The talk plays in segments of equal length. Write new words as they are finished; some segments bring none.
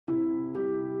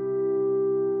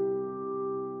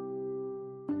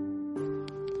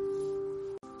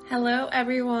Hello,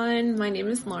 everyone. My name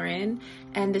is Lauren,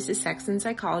 and this is Sex and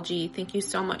Psychology. Thank you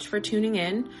so much for tuning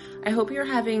in. I hope you're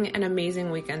having an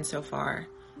amazing weekend so far.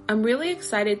 I'm really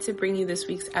excited to bring you this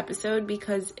week's episode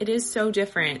because it is so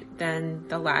different than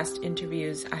the last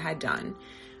interviews I had done.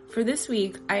 For this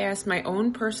week, I asked my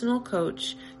own personal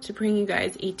coach to bring you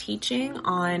guys a teaching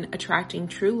on attracting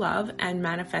true love and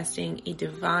manifesting a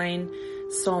divine,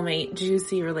 soulmate,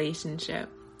 juicy relationship.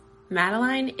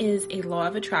 Madeline is a law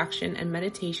of attraction and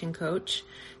meditation coach.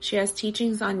 She has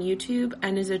teachings on YouTube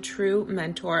and is a true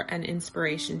mentor and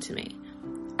inspiration to me.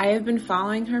 I have been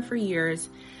following her for years,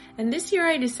 and this year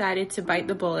I decided to bite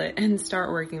the bullet and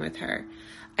start working with her.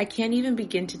 I can't even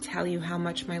begin to tell you how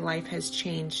much my life has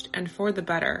changed, and for the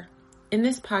better. In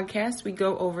this podcast, we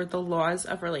go over the laws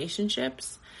of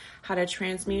relationships, how to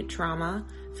transmute trauma,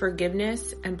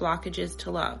 forgiveness, and blockages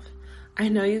to love. I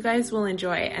know you guys will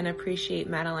enjoy and appreciate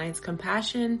Madeline's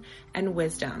compassion and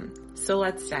wisdom. So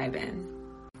let's dive in.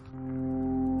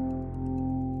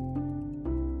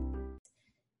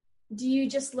 Do you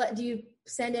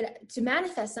send it to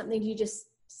manifest something? Do you just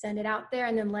send it out there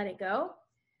and then let it go?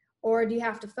 Or do you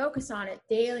have to focus on it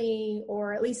daily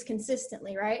or at least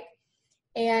consistently, right?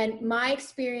 And my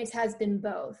experience has been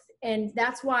both. And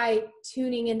that's why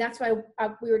tuning in, that's why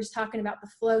we were just talking about the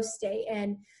flow state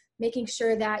and making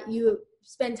sure that you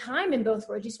spend time in both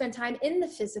worlds. You spend time in the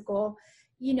physical,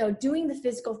 doing the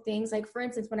physical things. Like, for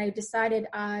instance, when I decided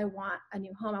I want a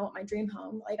new home, I want my dream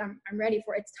home, like I'm ready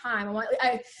for it. It's time.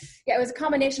 It was a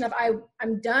combination of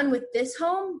I'm done with this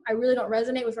home. I really don't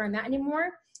resonate with where I'm at anymore,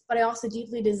 but I also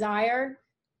deeply desire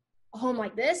a home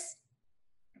like this.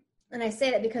 And I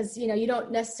say that because, you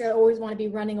don't necessarily always want to be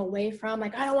running away from,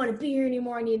 like, I don't want to be here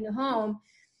anymore. I need a new home.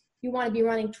 You want to be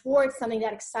running towards something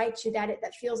that excites you,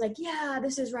 that feels like, yeah,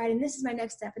 this is right. And this is my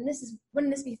next step. And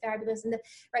wouldn't this be fabulous? And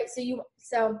right.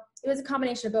 So it was a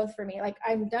combination of both for me. Like,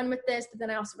 I'm done with this, but then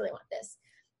I also really want this.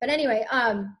 But anyway,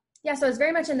 so I was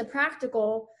very much in the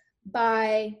practical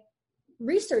by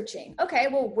researching, okay,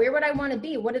 well, where would I want to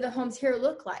be? What do the homes here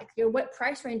look like? What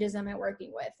price ranges am I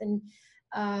working with? And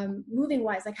moving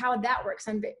wise, like how would that work?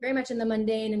 So I'm very much in the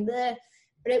mundane but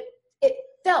it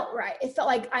felt right. It felt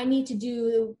like I need to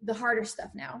do the harder stuff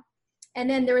now. And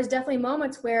then there was definitely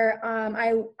moments where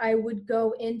I would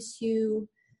go into,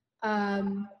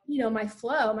 my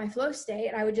flow state,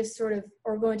 and I would just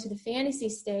or go into the fantasy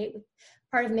state.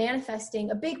 Part of manifesting,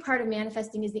 a big part of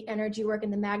manifesting is the energy work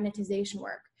and the magnetization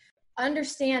work.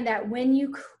 Understand that when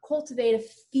you cultivate a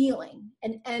feeling,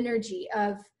 an energy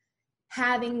of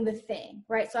having the thing,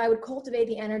 right? So I would cultivate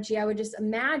the energy. I would do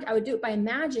it by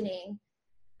imagining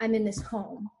I'm in this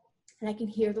home and I can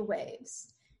hear the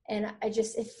waves. And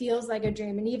it feels like a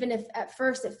dream. And even if at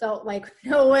first it felt like,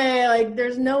 no way, like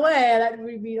there's no way, that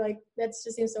would be like, that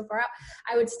just seems so far out,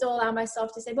 I would still allow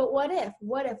myself to say, but what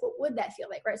would that feel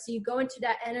like, right? So you go into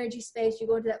that energy space, you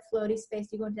go into that floaty space,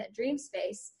 you go into that dream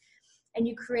space, and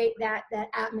you create that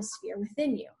atmosphere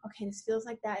within you. Okay, this feels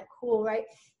like that, cool, right?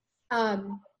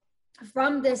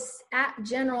 From this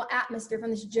general atmosphere,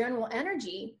 from this general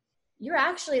energy, you're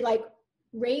actually like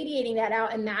radiating that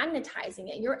out and magnetizing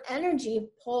it. Your energy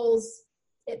pulls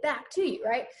it back to you,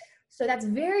 right? So that's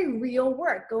very real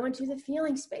work. Go into the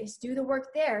feeling space, do the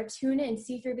work there, tune in,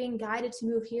 see if you're being guided to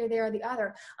move here, there, or the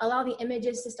other. Allow the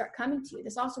images to start coming to you.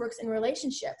 This also works in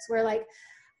relationships where like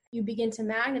you begin to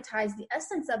magnetize the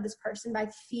essence of this person by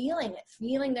feeling it,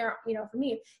 feeling their, for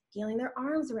me, feeling their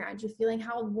arms around you, feeling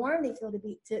how warm they feel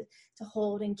to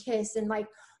hold and kiss, and like,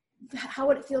 how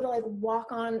would it feel to like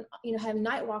walk on, have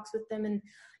night walks with them, and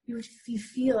you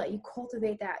feel it, you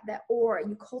cultivate that aura,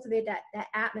 you cultivate that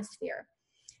atmosphere.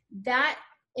 That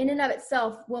in and of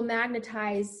itself will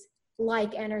magnetize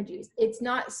like energies. It's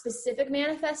not specific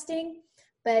manifesting,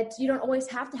 but you don't always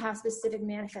have to have specific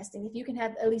manifesting. If you can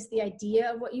have at least the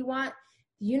idea of what you want,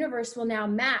 the universe will now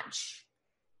match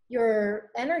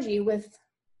your energy with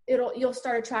you'll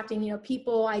start attracting,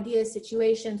 people, ideas,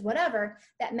 situations, whatever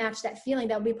that match that feeling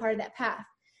that will be part of that path.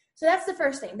 So that's the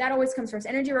first thing. That always comes first.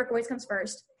 Energy work always comes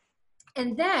first.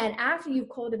 And then after you've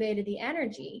cultivated the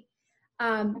energy,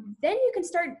 then you can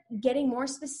start getting more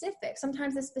specific.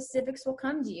 Sometimes the specifics will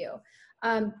come to you,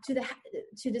 to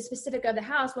the specific of the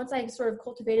house. Once I sort of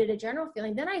cultivated a general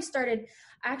feeling, then I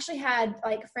actually had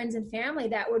like friends and family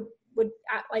that would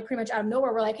like pretty much out of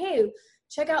nowhere were like, hey,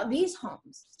 check out these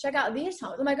homes.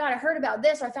 Oh my God, I heard about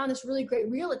this, or I found this really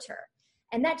great realtor.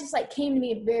 And that just like came to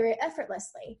me very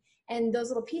effortlessly. And those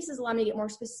little pieces allow me to get more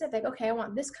specific. Okay, I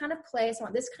want this kind of place. I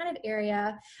want this kind of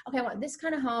area. Okay, I want this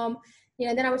kind of home.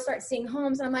 Then I would start seeing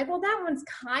homes and I'm like, well, that one's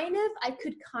I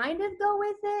could kind of go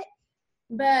with it,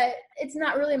 but it's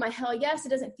not really my hell yes. It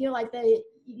doesn't feel like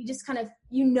you just kind of,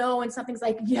 and something's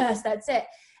like, yes, that's it.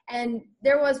 And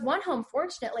there was one home,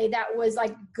 fortunately, that was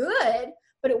like good,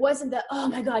 but it wasn't the, oh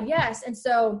my God, yes. And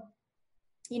so,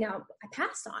 I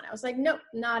passed on. I was like, nope,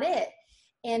 not it.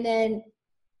 And then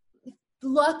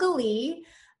luckily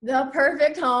the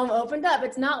perfect home opened up.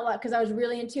 It's not luck, because I was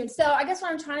really in tune. So I guess what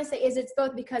I'm trying to say is it's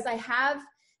both, because I have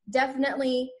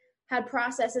definitely had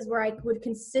processes where I would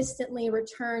consistently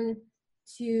return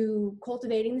to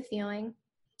cultivating the feeling,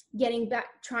 getting back,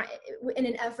 trying in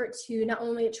an effort to not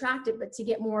only attract it, but to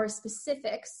get more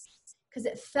specifics, because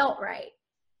it felt right.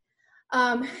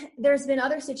 There's been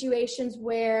other situations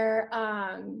where,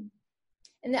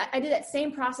 and I did that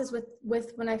same process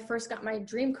with when I first got my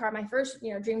dream car, my first,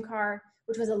 dream car,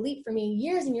 which was a leap for me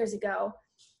years and years ago.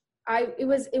 It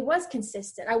was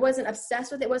consistent. I wasn't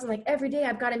obsessed with it. It wasn't like every day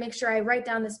I've got to make sure I write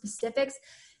down the specifics.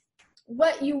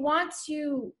 What you want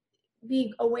to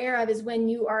be aware of is when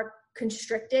you are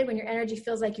constricted, when your energy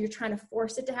feels like you're trying to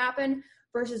force it to happen,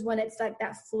 versus when it's like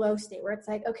that flow state where it's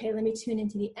like, okay, let me tune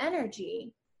into the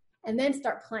energy and then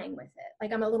start playing with it.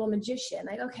 Like I'm a little magician.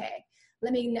 Like, okay,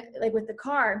 let me, like with the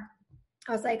car,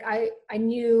 I was like, I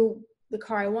knew the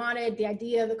car I wanted, the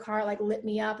idea of the car like lit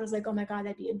me up. I was like, oh my God,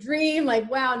 that'd be a dream. Like,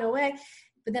 wow, no way.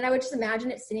 But then I would just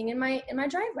imagine it sitting in my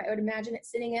driveway. I would imagine it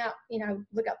sitting out,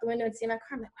 look out the window and see my car.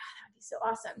 I'm like, wow, that would be so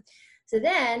awesome. So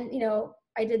then,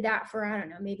 I did that for, I don't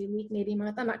know, maybe a week, maybe a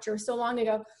month. I'm not sure. It was so long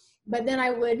ago. But then I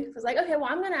was like, okay, well,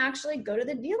 I'm going to actually go to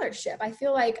the dealership. I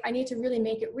feel like I need to really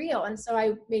make it real. And so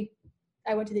I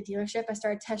went to the dealership. I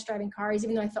started test driving cars,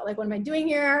 even though I felt like, what am I doing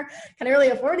here? Can I really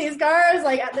afford these cars?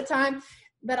 Like at the time,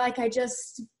 but like, I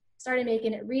just started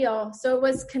making it real. So it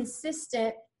was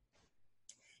consistent.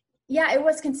 Yeah, it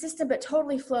was consistent, but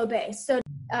totally flow based. So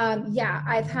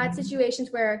I've had situations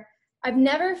where I've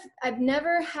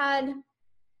never had,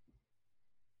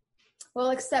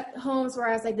 well, except homes where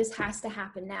I was like, this has to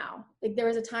happen now. Like there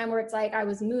was a time where it's like, I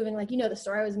was moving, like, the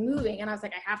story, I was moving and I was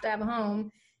like, I have to have a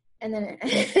home. And then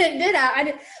it did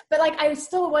happen. But like, I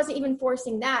still wasn't even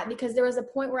forcing that, because there was a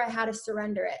point where I had to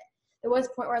surrender it. There was a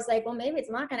point where I was like, well, maybe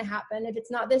it's not going to happen. If it's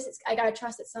not this, I got to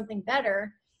trust it's something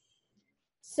better.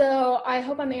 So I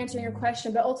hope I'm answering your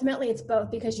question, but ultimately it's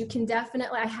both, because you can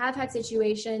definitely, I have had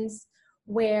situations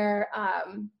where,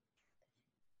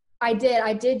 I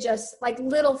did just like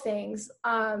little things.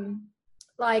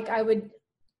 Like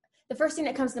the first thing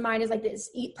that comes to mind is like this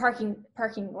parking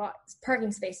lots,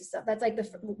 parking spaces stuff. That's like the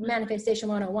manifestation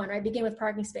 101, right? Begin with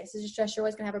parking spaces. Just trust you're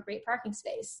always going to have a great parking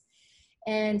space.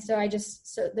 And so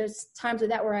there's times with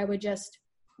that where I would just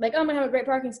like, oh, I'm going to have a great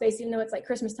parking space, even though it's like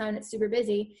Christmas time and it's super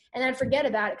busy. And I'd forget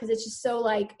about it because it's just so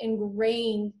like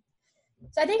ingrained.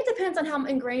 So I think it depends on how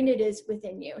ingrained it is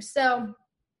within you. So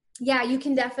yeah, you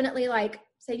can definitely like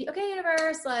say, okay,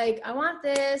 universe, like I want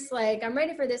this, like I'm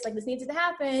ready for this, like this needs to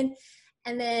happen.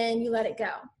 And then you let it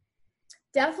go.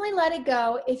 Definitely let it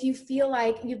go. If you feel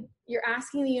like you're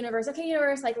asking the universe, okay,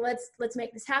 universe, like let's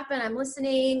make this happen. I'm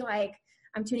listening, like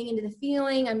I'm tuning into the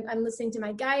feeling. I'm listening to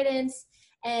my guidance.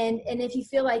 And if you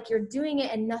feel like you're doing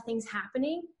it and nothing's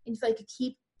happening, and you feel like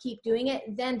you keep doing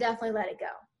it, then definitely let it go.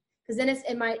 Because then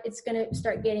it's going to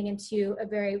start getting into a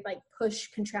very like push,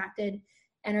 contracted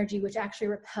energy, which actually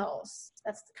repels.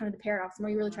 That's kind of the paradox. The more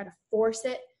you really try to force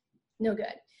it, no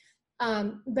good.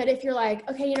 But if you're like,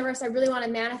 okay, universe, I really want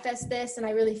to manifest this, and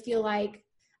I really feel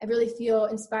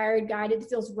inspired, guided, it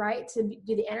feels right to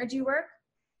do the energy work,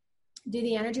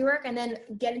 and then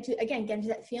get into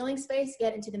that feeling space,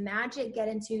 get into the magic, get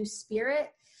into spirit,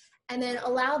 and then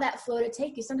allow that flow to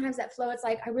take you. Sometimes that flow, it's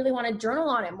like, I really want to journal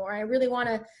on it more. I really want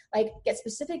to like get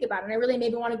specific about it. And I really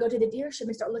maybe want to go to the dealership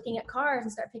and start looking at cars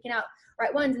and start picking out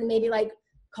right ones, and maybe like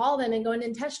call them and go in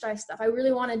and test drive stuff. I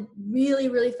really want to really,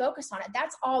 really focus on it.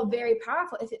 That's all very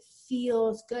powerful if it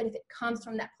feels good, if it comes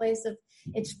from that place of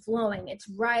it's flowing, it's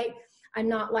right. I'm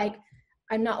not like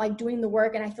doing the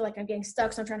work and I feel like I'm getting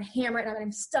stuck, so I'm trying to hammer it and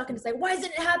I'm stuck and it's like, why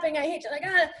isn't it happening? I hate you. Like,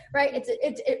 right?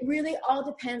 It really all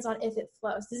depends on if it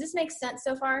flows. Does this make sense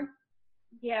so far?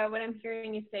 Yeah, what I'm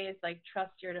hearing you say is like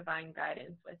trust your divine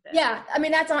guidance with it. Yeah, I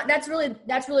mean that's really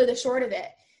the short of it.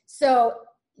 So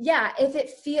yeah, if it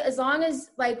feels, as long as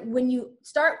like when you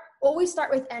start, always start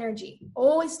with energy.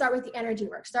 Always start with the energy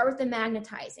work. Start with the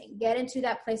magnetizing. Get into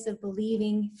that place of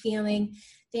believing, feeling,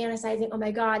 fantasizing. Oh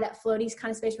my God, that floaty kind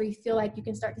of space where you feel like you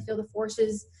can start to feel the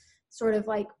forces sort of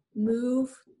like move.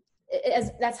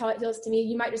 That's how it feels to me.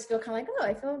 You might just feel kind of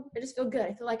like, oh, I just feel good.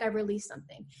 I feel like I released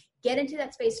something. Get into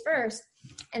that space first,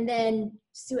 and then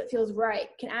see what feels right.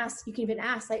 You can even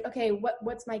ask like, okay,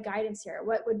 what's my guidance here?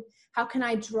 How can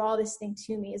I draw this thing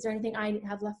to me? Is there anything I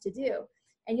have left to do?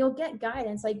 And you'll get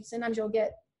guidance. Like sometimes you'll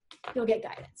get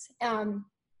guidance.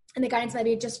 And the guidance might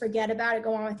be just forget about it,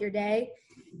 go on with your day.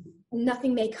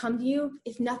 Nothing may come to you.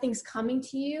 If nothing's coming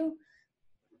to you,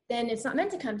 then it's not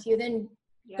meant to come to you. Then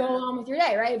go on with your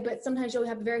day, right? But sometimes you'll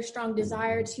have a very strong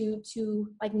desire to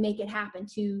like make it happen,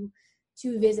 to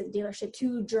visit the dealership,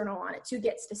 to journal on it, to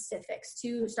get specifics,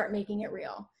 to start making it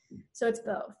real. So it's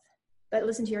both, but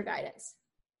listen to your guidance.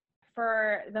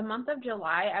 For the month of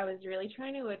July, I was really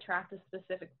trying to attract a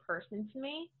specific person to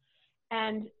me.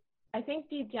 And I think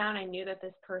deep down, I knew that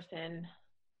this person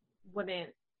wouldn't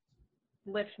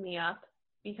lift me up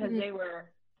because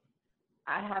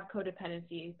I have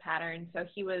codependency patterns. So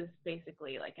he was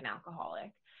basically like an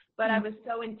alcoholic, but I was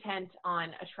so intent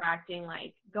on attracting,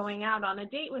 like going out on a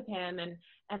date with him. And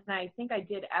I think I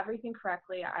did everything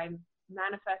correctly. I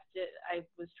manifested, I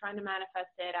was trying to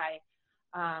manifest it. I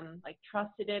like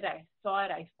trusted it. I saw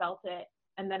it, I felt it,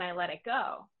 and then I let it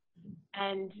go.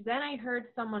 And then I heard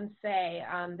someone say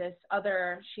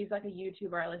she's like a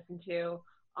YouTuber I listen to,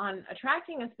 on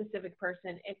attracting a specific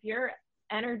person, if your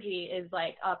energy is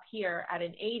like up here at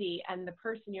an 80 and the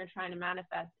person you're trying to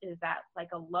manifest is at like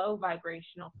a low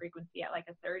vibrational frequency at like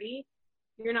a 30,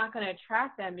 you're not going to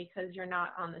attract them because you're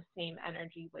not on the same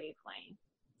energy wavelength.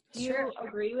 Do you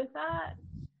agree with that?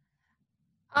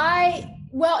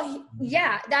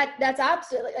 That's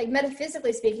absolutely, like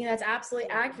metaphysically speaking, that's absolutely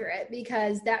accurate,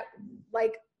 because that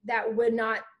would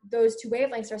not, those two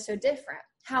wavelengths are so different.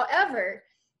 However,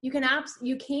 you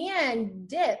can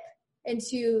dip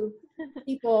into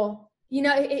people,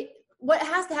 what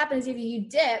has to happen is either you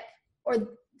dip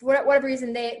or for whatever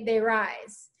reason they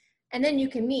rise, and then you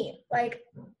can meet. Like,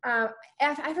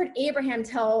 I've heard Abraham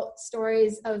tell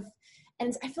stories of,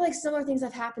 and I feel like similar things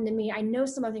have happened to me. I know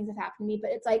similar things have happened to me,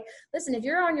 but it's like, listen, if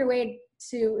you're on your way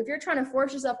if you're trying to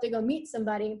force yourself to go meet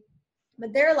somebody,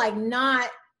 but they're like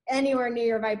not anywhere near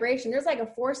your vibration, there's like a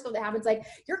force field that happens, like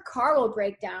your car will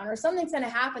break down or something's going to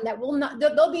happen that will not,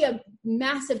 there'll be a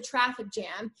massive traffic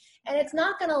jam, and it's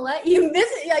not going to let you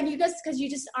visit, like you just, because you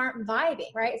just aren't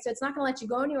vibing, right? So it's not going to let you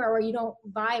go anywhere where you don't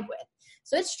vibe with.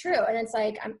 So it's true. And it's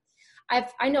like,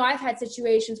 I know I've had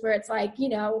situations where it's like,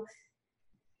 you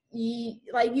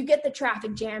get the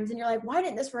traffic jams and you're like, why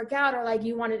didn't this work out? Or like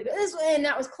you wanted to go this way and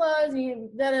that was closed, and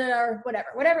or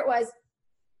whatever it was.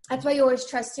 That's why you always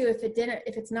trust too. If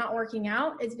it's not working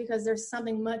out, it's because there's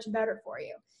something much better for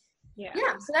you. Yeah.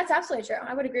 So that's absolutely true.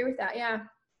 I would agree with that. Yeah.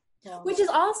 Which is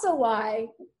also why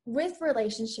with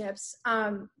relationships,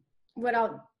 what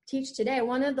I'll teach today,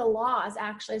 one of the laws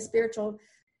actually is spiritual,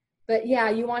 but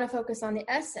you want to focus on the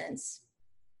essence.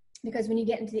 Because when you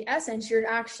get into the essence, you're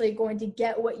actually going to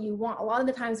get what you want. A lot of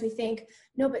the times we think,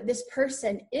 no, but this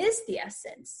person is the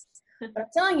essence. But I'm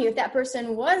telling you, if that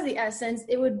person was the essence,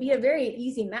 it would be a very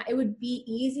easy match. It would be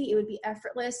easy. It would be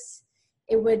effortless.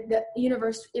 The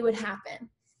universe, it would happen.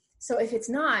 So if it's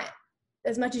not,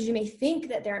 as much as you may think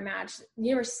that they're a match, the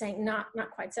universe is saying not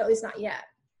quite so, at least not yet.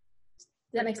 Does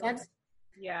that make sense?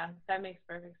 Yeah, that makes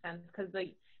perfect sense. Because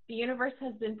the universe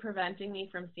has been preventing me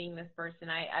from seeing this person.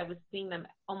 I was seeing them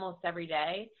almost every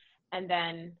day. And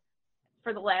then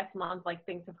for the last month, like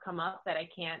things have come up that I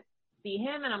can't see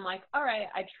him. And I'm like, all right,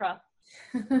 I trust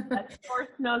that the force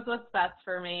knows what's best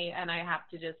for me. And I have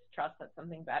to just trust that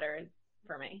something better is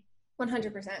for me.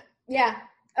 100%. Yeah.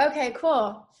 Okay,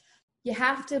 cool. You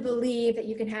have to believe that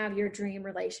you can have your dream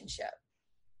relationship.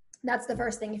 That's the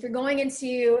first thing. If you're going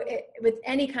into it with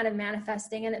any kind of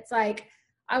manifesting and it's like,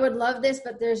 I would love this,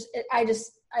 but I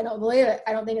don't believe it.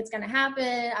 I don't think it's going to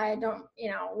happen. I don't,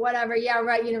 whatever. Yeah,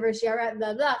 right. Universe. Yeah, right.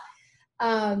 Blah, blah.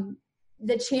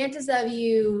 The chances of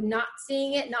you not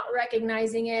seeing it, not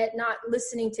recognizing it, not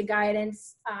listening to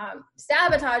guidance,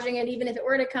 sabotaging it, even if it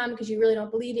were to come because you really don't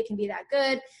believe it can be that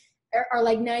good, are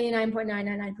like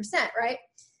 99.999%, right?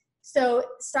 So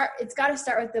it's got to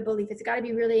start with the belief. It's got to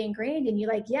be really ingrained in you.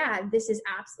 Like, yeah, this is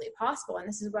absolutely possible. And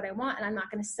this is what I want. And I'm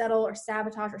not going to settle or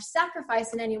sabotage or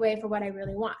sacrifice in any way for what I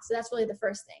really want. So that's really the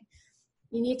first thing.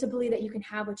 You need to believe that you can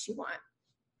have what you want,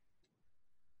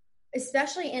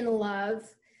 especially in love,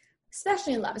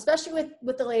 especially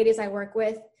with the ladies I work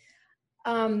with.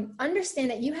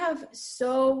 Understand that you have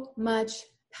so much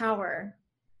power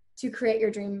to create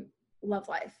your dream love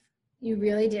life. You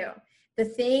really do. The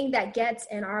thing that gets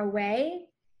in our way,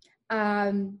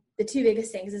 the two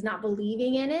biggest things is not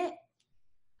believing in it,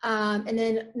 and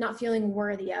then not feeling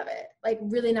worthy of it. Like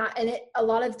really not, and a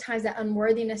lot of times that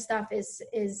unworthiness stuff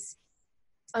is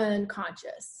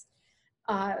unconscious.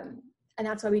 And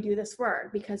that's why we do this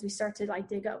work, because we start to like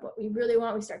dig up what we really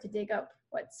want. We start to dig up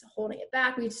what's holding it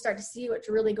back. We start to see what's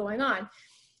really going on.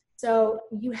 So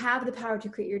you have the power to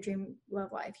create your dream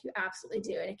love life. You absolutely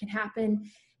do. And it can happen.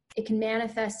 It can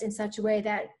manifest in such a way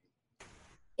that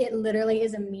it literally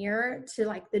is a mirror to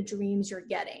like the dreams you're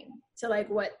getting, to like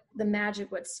what the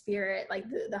magic, what spirit, like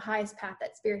the highest path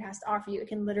that spirit has to offer you.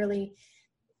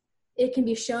 It can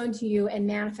be shown to you and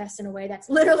manifest in a way that's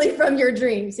literally from your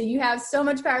dream. So you have so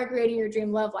much power creating your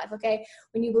dream love life. Okay.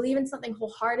 When you believe in something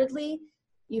wholeheartedly,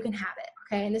 you can have it.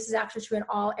 Okay. And this is actually true in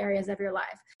all areas of your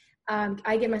life.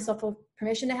 I give myself full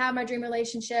permission to have my dream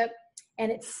relationship, and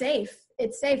it's safe.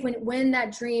 It's safe when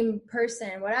that dream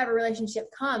person, whatever relationship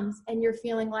comes, and you're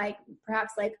feeling like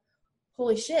perhaps like,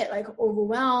 holy shit, like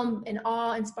overwhelmed and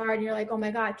awe-inspired. And you're like, oh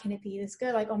my God, can it be this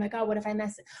good? Like, oh my God, what if I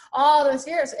mess it? All those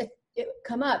fears, it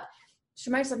come up. Just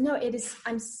remind yourself, no,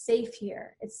 I'm safe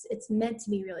here. It's meant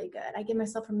to be really good. I give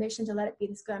myself permission to let it be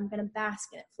this good. I'm going to bask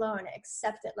in it, flow in it,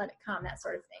 accept it, let it come, that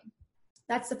sort of thing.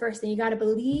 That's the first thing. You got to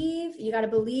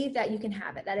believe that you can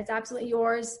have it, that it's absolutely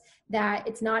yours, that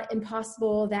it's not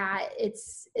impossible, that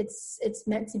it's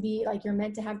meant to be, like you're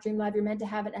meant to have dream love. You're meant to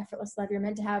have an effortless love. You're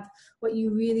meant to have what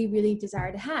you really, really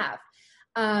desire to have.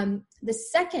 The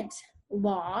second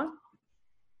law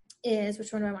is,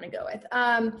 which one do I want to go with?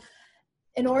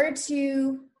 In order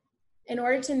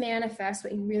to manifest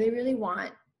what you really, really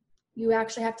want, you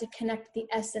actually have to connect the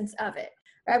essence of it.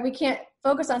 Right? We can't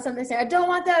focus on something saying, I don't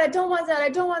want that. I don't want that. I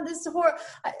don't want this support,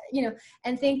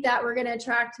 and think that we're going to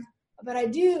attract, but I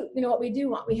do, what we do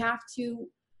want. We have to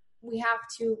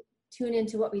tune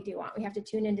into what we do want. We have to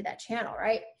tune into that channel,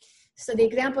 right? So the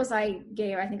examples I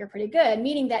gave, I think are pretty good,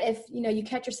 meaning that if, you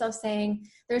catch yourself saying,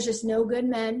 there's just no good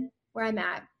men where I'm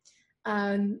at.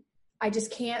 I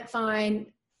just can't find,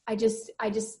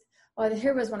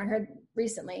 here was one I heard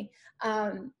recently.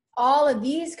 All of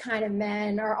these kind of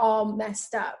men are all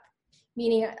messed up.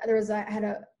 Meaning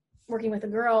working with a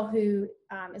girl who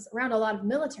is around a lot of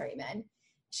military men.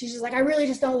 She's just like, I really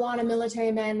just don't want a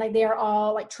military man. Like they are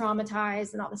all like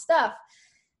traumatized and all this stuff.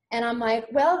 And I'm like,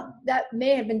 well, that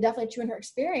may have been definitely true in her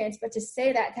experience, but to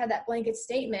say that, to have that blanket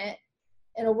statement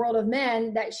in a world of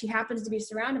men that she happens to be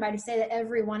surrounded by, to say that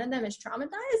every one of them is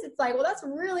traumatized, it's like, well, that's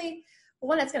really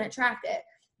one that's going to attract it.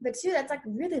 But two, that's like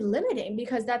really limiting,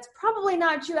 because that's probably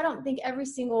not true. I don't think every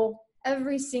single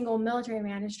military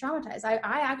man is traumatized. I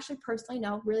actually personally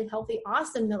know really healthy,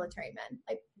 awesome military men,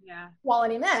 like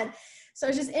quality men. So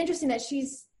it's just interesting that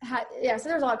she's had, so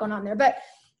there's a lot going on there. But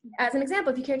as an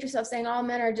example, if you catch yourself saying all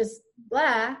men are just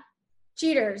blah,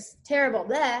 cheaters, terrible,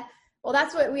 blah, well,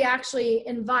 that's what we actually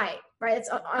invite, right?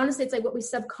 It's honestly, it's like what we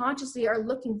subconsciously are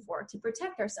looking for to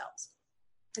protect ourselves.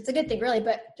 It's a good thing, really,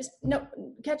 but just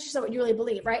catch yourself what you really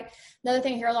believe, right? Another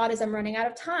thing I hear a lot is, I'm running out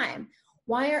of time.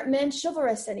 Why aren't men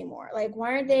chivalrous anymore? Like,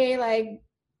 why aren't they like,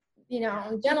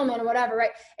 gentlemen or whatever,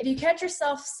 right? If you catch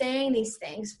yourself saying these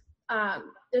things,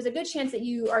 there's a good chance that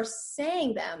you are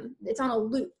saying them. It's on a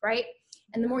loop, right?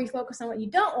 And the more you focus on what you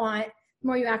don't want, the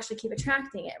more you actually keep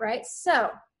attracting it, right? So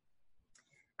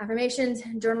affirmations,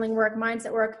 journaling work,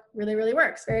 mindset work really, really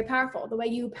works. Very powerful. The way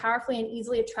you powerfully and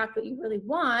easily attract what you really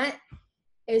want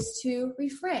is to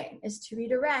reframe, is to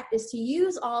redirect, is to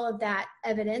use all of that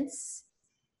evidence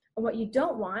of what you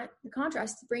don't want, the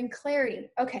contrast, to bring clarity.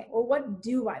 Okay, well, what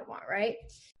do I want, right?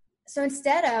 So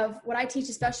instead of what I teach,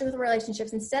 especially with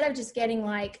relationships, instead of just getting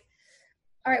like,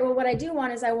 all right, well, what I do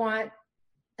want is I want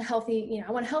a healthy,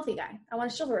 I want a healthy guy. I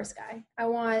want a chivalrous guy. I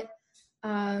want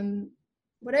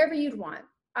whatever you'd want.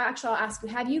 Actually, I'll ask you,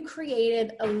 have you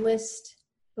created a list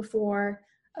before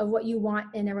of what you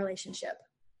want in a relationship?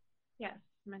 Yes,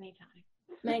 many times.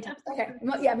 Many times. Okay.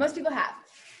 Yeah, most people have.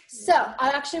 So I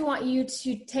actually want you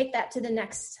to take that to the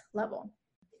next level.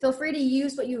 Feel free to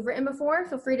use what you've written before.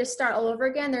 Feel free to start all over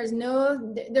again.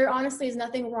 There honestly is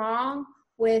nothing wrong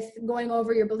with going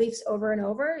over your beliefs over and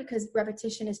over, because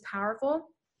repetition is powerful.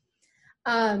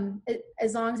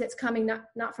 As long as it's coming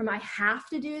not from I have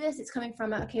to do this, it's coming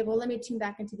from okay, well, let me tune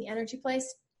back into the energy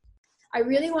place. I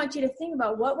really want you to think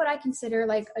about, what would I consider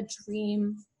like a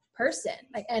dream person,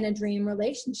 like, and a dream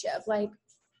relationship, like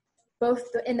both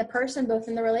in the person, both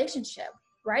in the relationship.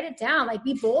 Write it down, like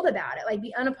be bold about it, like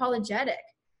be unapologetic.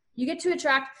 You get to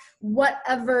attract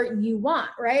whatever you want,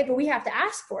 right? But we have to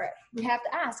ask for it. We have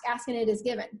to ask. Asking it is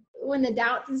given. When the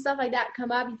doubts and stuff like that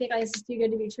come up, you think, like, this is too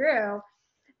good to be true.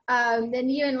 Then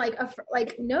even like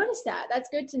notice that. That's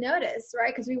good to notice,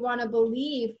 right? Because we want to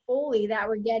believe fully that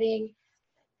we're getting.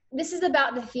 This is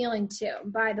about the feeling too,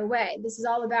 by the way. This is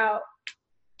all about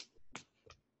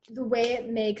the way it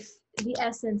makes the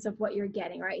essence of what you're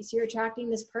getting, right? So you're attracting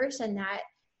this person that,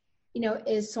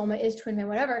 is soulmate, is twin man,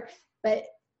 whatever, but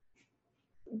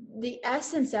the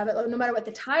essence of it, no matter what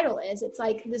the title is, it's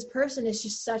like this person is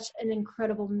just such an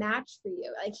incredible match for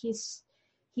you. Like he's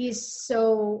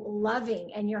so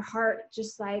loving, and your heart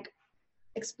just like,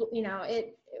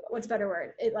 what's a better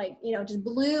word? It like, you know, just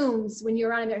blooms when you're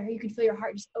around him. You can feel your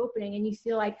heart just opening, and you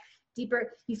feel like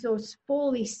deeper, you feel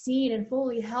fully seen and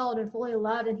fully held and fully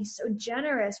loved. And he's so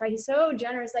generous, right? He's so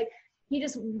generous. Like, he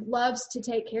just loves to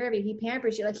take care of you. He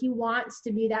pampers you. Like, he wants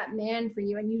to be that man for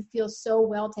you. And you feel so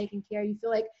well taken care of. You feel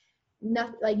like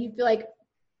nothing, like you feel like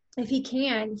if he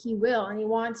can, he will. And he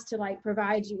wants to like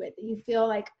provide you with it. You feel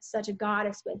like such a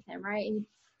goddess with him, right? And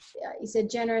you said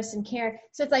generous and care.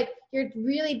 So it's like you're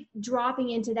really dropping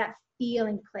into that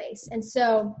feeling place. And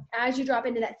so as you drop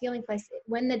into that feeling place,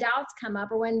 when the doubts come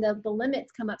up or when the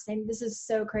limits come up saying, this is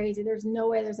so crazy, there's no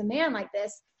way there's a man like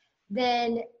this,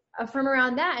 then affirm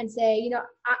around that and say, you know,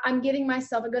 I'm giving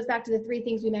myself, it goes back to the 3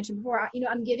 things we mentioned before, you know,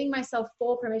 I'm giving myself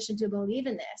full permission to believe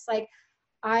in this. Like,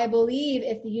 I believe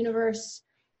if the universe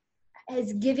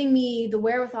is giving me the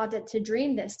wherewithal to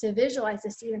dream this, to visualize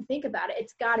this, to even think about it,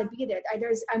 it's got to be there.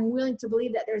 I'm willing to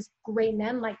believe that there's great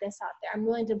men like this out there. I'm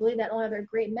willing to believe that only there are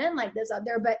great men like this out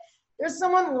there, but there's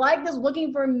someone like this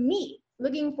looking for me.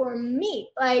 Like,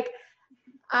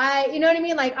 you know what I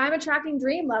mean? Like, I'm attracting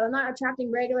dream love. I'm not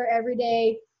attracting regular,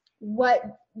 everyday, what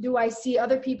do I see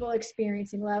other people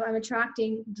experiencing love? I'm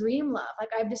attracting dream love. Like,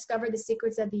 I've discovered the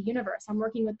secrets of the universe. I'm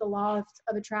working with the law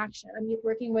of attraction. I'm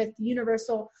working with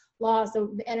universal laws,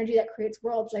 the energy that creates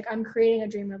worlds. Like, I'm creating a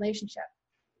dream relationship.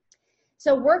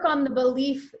 So work on the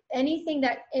belief, anything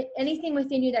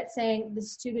within you that's saying this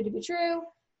is too good to be true,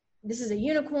 this is a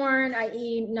unicorn,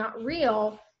 i.e. not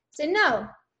real. Say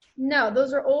no,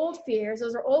 those are old fears.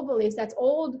 Those are old beliefs. That's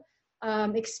old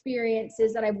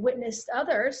experiences that I've witnessed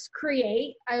others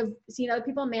create. I've seen other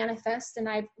people manifest, and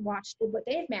I've watched what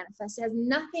they've manifested. It has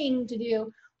nothing to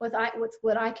do with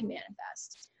what I can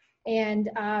manifest. And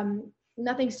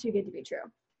nothing's too good to be true.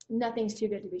 Nothing's too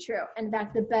good to be true. And in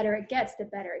fact, the better it gets, the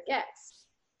better it gets.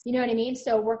 You know what I mean?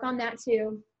 So work on that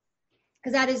too,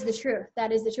 because that is the truth.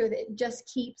 That is the truth. It just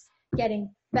keeps getting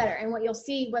better. And what you'll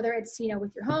see, whether it's, you know,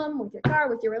 with your home, with your car,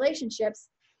 with your relationships,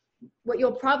 what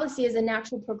you'll probably see is a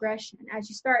natural progression as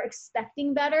you start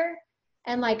expecting better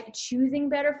and like choosing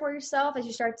better for yourself, as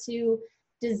you start to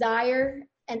desire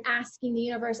and asking the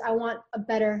universe, I want a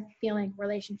better feeling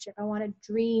relationship. I want a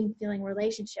dream feeling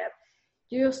relationship.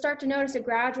 You'll start to notice a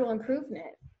gradual improvement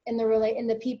in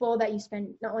the people that you spend,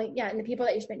 in the people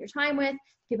that you spend your time with,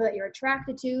 people that you're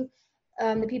attracted to,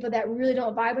 the people that really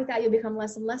don't vibe with that, you'll become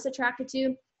less and less attracted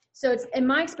to. So it's, in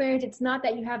my experience, it's not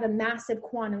that you have a massive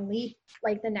quantum leap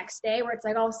like the next day where it's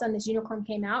like all of a sudden this unicorn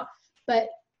came out, but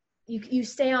you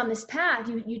stay on this path.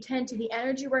 You tend to the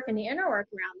energy work and the inner work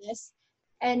around this,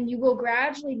 and you will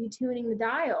gradually be tuning the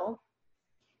dial,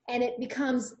 and it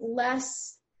becomes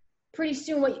less. Pretty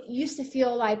soon what used to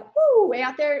feel like, whoo, way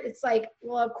out there, it's like,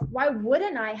 well, why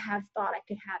wouldn't I have thought I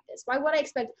could have this?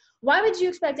 Why would you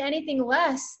expect anything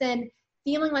less than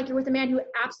feeling like you're with a man who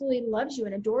absolutely loves you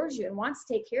and adores you and wants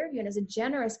to take care of you and is a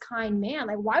generous, kind man?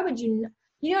 Like, why would you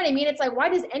know what I mean? It's like, why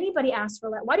does anybody ask for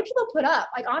that? Why do people put up?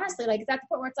 Like, honestly, like, it's at the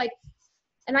point where it's like,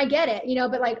 and I get it, you know,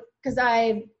 but like, cause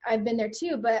I've been there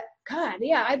too, but God,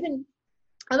 yeah,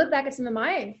 I look back at some of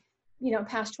my, you know,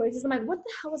 past choices. I'm like, what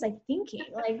the hell was I thinking?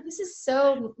 Like, this is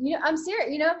so, you know, I'm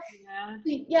serious, you know?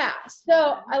 Yeah.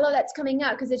 So I love that's coming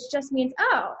up, because it just means,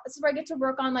 oh, this is where I get to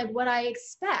work on like what I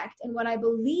expect and what I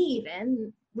believe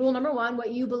in. Rule number 1,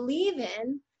 what you believe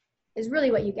in is really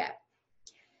what you get.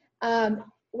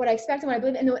 What I expect and what I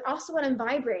believe in, and also what I'm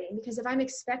vibrating, because if I'm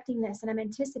expecting this and I'm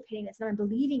anticipating this and I'm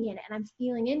believing in it and I'm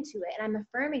feeling into it and I'm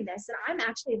affirming this, then I'm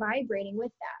actually vibrating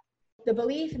with that. The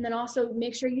belief, and then also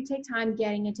make sure you take time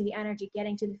getting into the energy,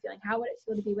 getting to the feeling. How would it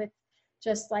feel to be with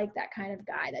just like that kind of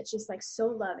guy that's just like so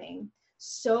loving,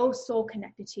 so soul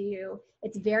connected to you?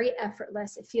 It's very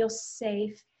effortless. It feels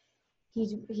safe.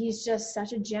 He's just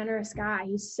such a generous guy.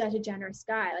 He's such a generous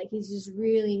guy. Like, he's just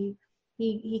really,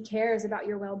 he cares about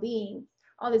your well-being.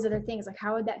 All these other things. Like,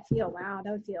 how would that feel? Wow,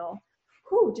 that would feel,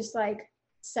 just like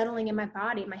settling in my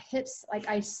body, my hips. Like,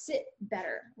 I sit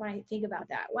better when I think about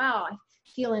that. Wow, I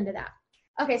feel into that.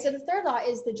 Okay, so the third law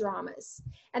is the dramas.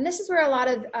 And this is where a lot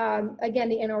of, again,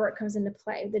 the inner work comes into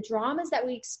play. The dramas that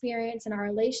we experience in our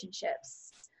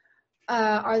relationships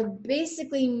are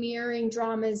basically mirroring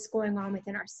dramas going on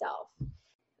within ourselves.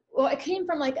 Well, it came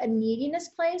from like a neediness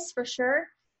place for sure.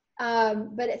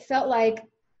 But it felt like,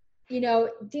 you know,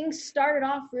 things started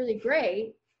off really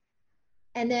great.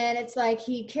 And then it's like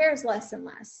he cares less and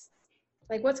less.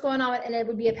 Like, what's going on? And it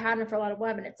would be a pattern for a lot of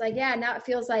women. It's like, yeah, now it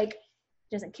feels like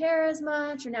he doesn't care as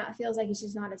much, or now it feels like he's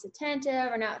just not as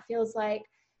attentive, or now it feels like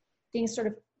things sort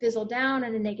of fizzle down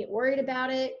and then they get worried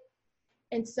about it.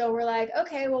 And so we're like,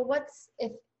 okay, well, what's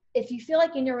if you feel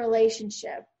like in your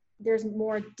relationship there's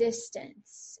more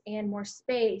distance and more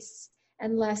space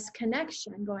and less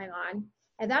connection going on,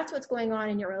 and that's what's going on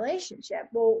in your relationship.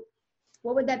 Well,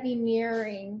 what would that be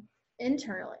mirroring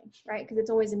internally, right? Because it's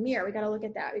always a mirror. We got to look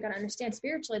at that. We got to understand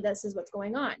spiritually this is what's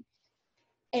going on.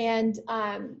 And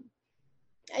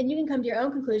you can come to your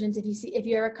own conclusions if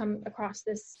you ever come across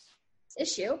this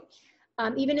issue.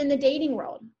 Even in the dating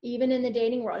world,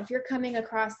 if you're coming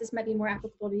across, this might be more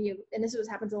applicable to you. And this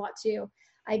happens a lot too.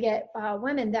 I get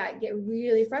women that get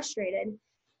really frustrated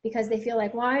because they feel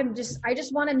like, well, I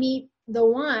just want to meet the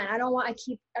one. I don't want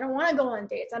to go on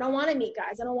dates. I don't want to meet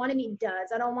guys. I don't want to meet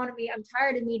duds. I'm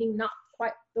tired of meeting not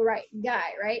quite the right guy.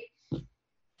 Right.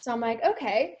 So I'm like,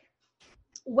 okay,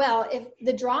 well, if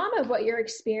the drama of what you're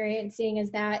experiencing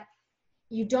is that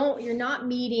you're not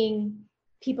meeting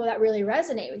people that really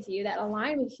resonate with you, that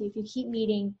align with you, if you keep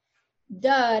meeting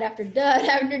dud after dud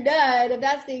after dud, if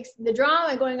that's the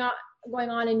drama going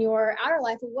on in your outer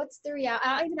life, what's the reality?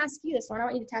 I'll even ask you this one. I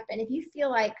want you to tap in. If you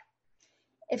feel like,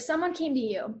 if someone came to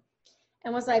you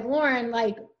and was like, Lauren,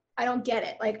 like, I don't get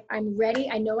it. Like, I'm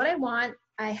ready. I know what I want.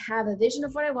 I have a vision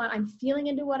of what I want. I'm feeling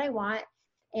into what I want.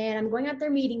 And I'm going out there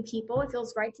meeting people. It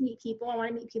feels right to meet people. I want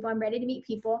to meet people. I'm ready to meet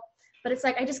people. But it's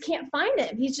like, I just can't find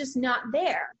him. He's just not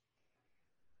there.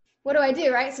 What do I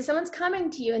do, right? So someone's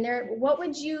coming to you and what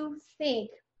would you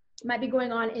think might be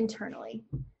going on internally?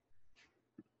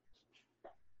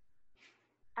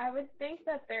 I would think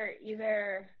that they're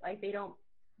either like they don't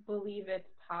believe it's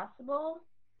possible,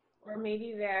 or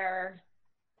maybe they're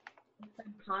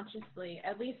subconsciously,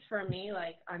 at least for me,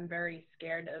 like I'm very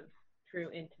scared of true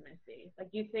intimacy. Like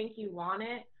you think you want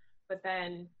it, but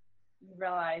then you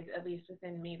realize, at least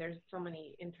within me, there's so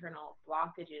many internal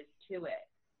blockages to it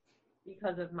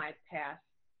because of my past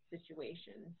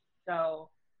situations. So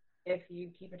if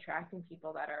you keep attracting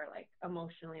people that are like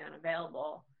emotionally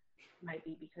unavailable, it might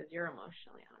be because you're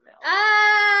emotionally unavailable.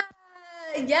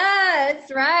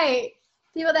 Yes, right.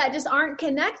 People that just aren't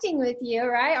connecting with you,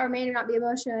 right? Or may not be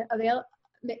emotionally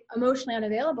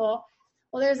unavailable.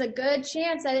 Well, there's a good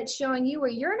chance that it's showing you where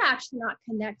you're actually not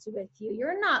connected with you.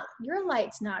 Your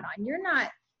light's not on. You're not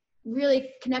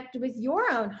really connected with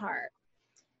your own heart.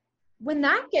 When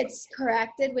that gets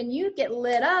corrected, when you get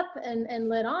lit up and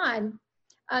lit on,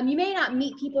 you may not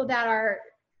meet people that are,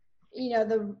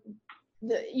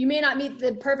 you may not meet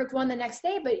the perfect one the next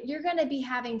day, but you're going to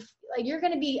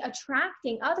be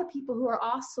attracting other people who are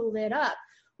also lit up,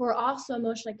 who are also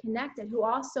emotionally connected, who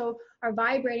also are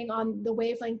vibrating on the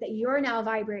wavelength that you're now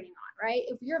vibrating on, right?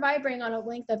 If you're vibrating on a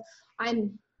length of,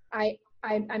 I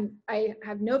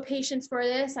have no patience for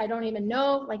this. I don't even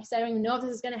know, like you said, I don't even know if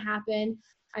this is going to happen.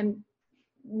 I'm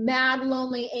mad,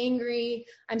 lonely, angry.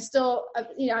 I'm still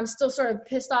sort of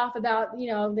pissed off about,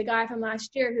 the guy from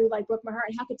last year who like broke my heart.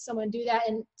 And how could someone do that?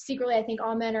 And secretly, I think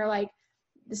all men are like,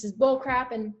 this is bull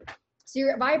crap. And so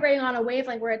you're vibrating on a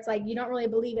wavelength where it's like, you don't really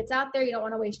believe it's out there. You don't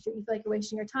want to you feel like you're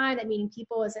wasting your time. That meeting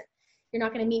people you're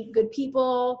not going to meet good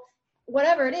people,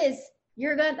 whatever it is,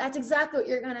 that's exactly what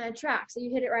you're going to attract. So you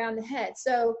hit it right on the head.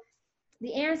 So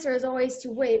the answer is always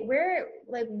to wait,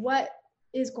 what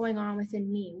is going on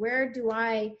within me? Where do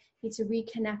I need to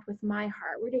reconnect with my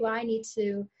heart? Where do I need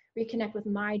to reconnect with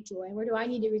my joy? Where do I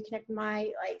need to reconnect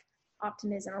my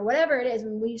optimism or whatever it is?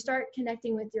 When you start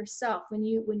connecting with yourself, when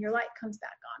your light comes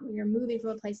back on, when you're moving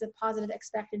from a place of positive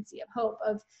expectancy, of hope,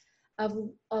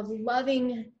 of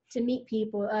loving to meet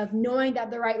people, of knowing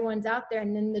that the right one's out there,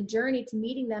 and then the journey to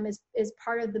meeting them is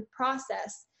part of the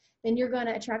process, then you're going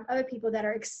to attract other people that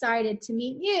are excited to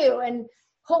meet you and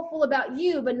hopeful about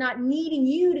you, but not needing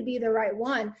you to be the right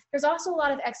one. There's also a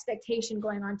lot of expectation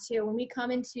going on too. When we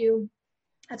come into,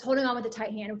 that's holding on with a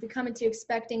tight hand. If we come into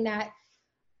expecting that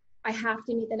I have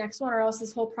to meet the next one or else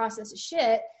this whole process is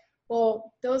shit,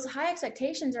 well, those high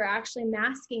expectations are actually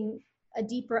masking a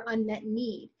deeper unmet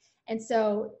need. And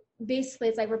so basically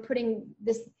it's like we're putting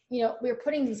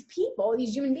these people,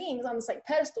 these human beings on this like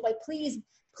pedestal, like, please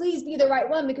be the right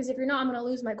one, because if you're not, I'm going to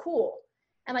lose my cool.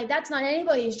 And like, that's not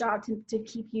anybody's job to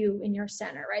keep you in your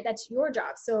center, right? That's your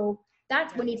job. So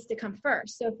that's what needs to come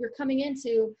first. So if you're coming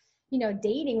into,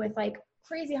 dating with like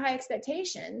crazy high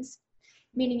expectations,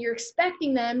 meaning you're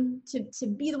expecting them to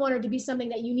be the one or to be something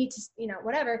that you need to,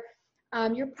 whatever,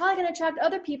 you're probably going to attract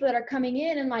other people that are coming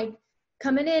in and like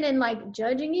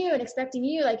judging you and expecting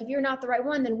you. Like, if you're not the right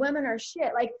one, then women are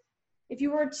shit. Like, if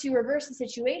you were to reverse the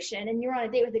situation and you're on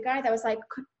a date with a guy that was like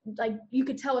you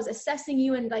could tell was assessing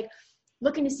you and like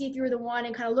looking to see if you were the one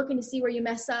and kind of looking to see where you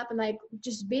mess up and like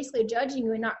just basically judging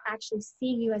you and not actually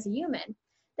seeing you as a human,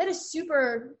 that is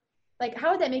super, like, how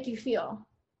would that make you feel?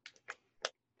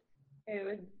 It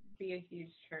would be a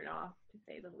huge turn off, to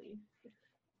say the least.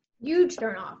 Huge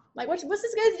turn off. Like, what's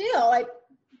this guy's deal? Like,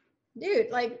 dude,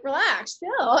 like, relax,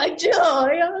 chill, like, chill,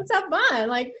 let's have fun.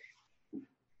 Like,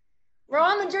 We're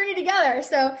all on the journey together.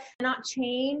 So not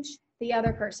change the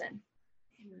other person.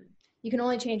 You can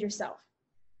only change yourself.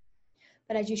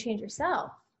 But as you change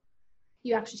yourself,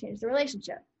 you actually change the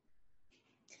relationship.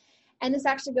 And this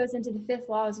actually goes into the fifth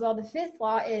law as well. The fifth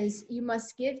law is you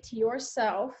must give to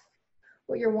yourself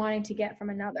what you're wanting to get from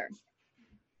another.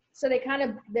 So they kind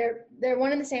of, they're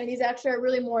one and the same. These actually are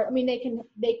really more, I mean, they can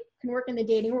work in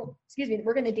the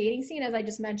work in the dating scene, as I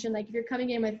just mentioned. Like if you're coming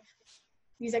in with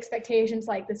these expectations,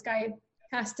 like this guy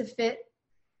has to fit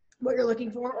what you're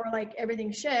looking for, or like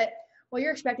everything's shit, well,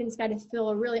 you're expecting this guy to fill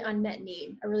a really unmet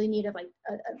need, a really need of like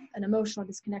an emotional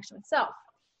disconnection with self.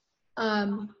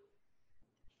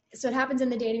 So it happens in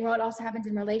the dating world. It also happens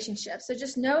in relationships. So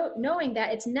just knowing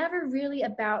that it's never really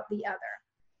about the other.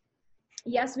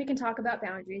 Yes, we can talk about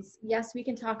boundaries. Yes, we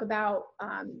can talk about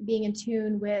being in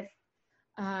tune with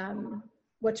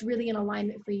what's really in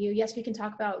alignment for you. Yes, we can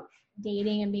talk about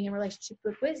dating and being in a relationship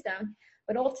with wisdom,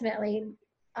 but ultimately,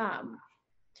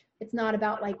 it's not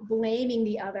about like blaming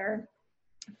the other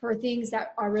for things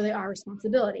that are really our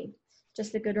responsibility.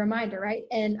 Just a good reminder, right?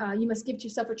 And you must give to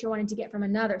yourself what you're wanting to get from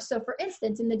another. So for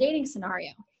instance, in the dating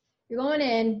scenario, you're going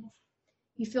in,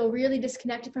 you feel really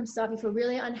disconnected from self, you feel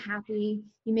really unhappy,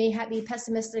 you may be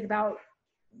pessimistic about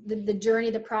the journey,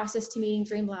 the process to meeting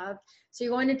dream love. So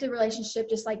you're going into a relationship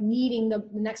just like needing the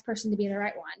next person to be the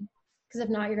right one. Because if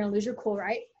not, you're going to lose your cool,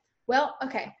 right? Well,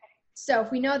 okay. So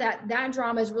if we know that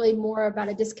drama is really more about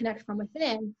a disconnect from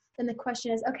within, then the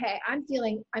question is, okay, I'm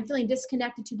feeling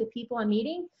disconnected to the people I'm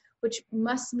meeting, which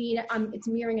must mean it's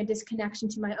mirroring a disconnection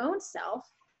to my own self,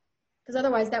 because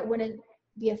otherwise that wouldn't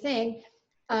be a thing.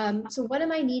 So what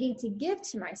am I needing to give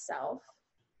to myself?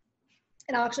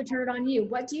 And I'll actually turn it on you.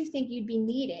 What do you think you'd be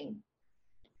needing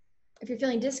if you're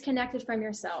feeling disconnected from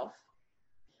yourself?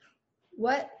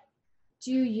 What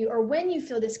do you, or when you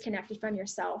feel disconnected from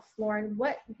yourself, Lauren,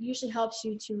 what usually helps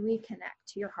you to reconnect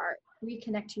to your heart,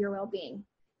 reconnect to your well-being?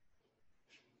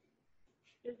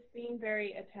 Just being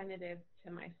very attentive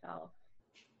to myself.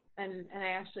 And I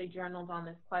actually journaled on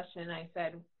this question. I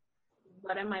said,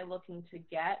 what am I looking to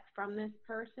get from this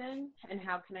person, and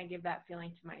how can I give that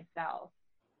feeling to myself?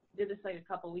 I did this like a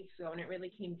couple weeks ago, and it really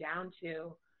came down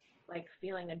to like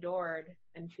feeling adored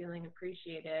and feeling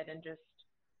appreciated and just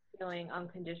feeling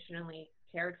unconditionally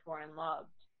cared for and loved.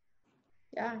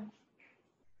 Yeah.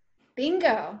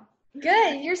 Bingo.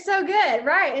 Good. You're so good.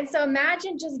 Right. And so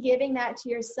imagine just giving that to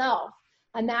yourself.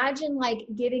 Imagine like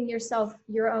giving yourself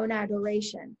your own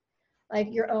adoration,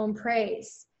 like your own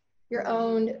praise, your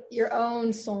own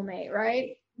soulmate,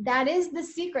 right? That is the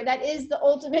secret. That is the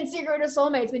ultimate secret of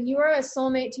soulmates. When you are a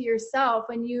soulmate to yourself,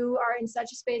 when you are in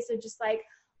such a space of just like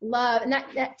love, and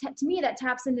that to me, that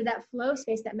taps into that flow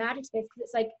space, that magic space, because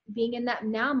it's like being in that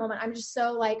now moment. I'm just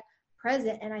so like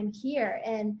present, and I'm here,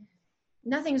 and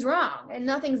nothing's wrong, and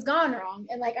nothing's gone wrong,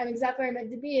 and like I'm exactly where I'm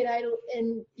meant to be,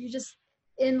 and you just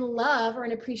in love or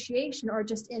in appreciation or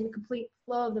just in the complete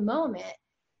flow of the moment.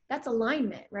 That's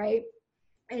alignment, right?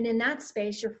 And in that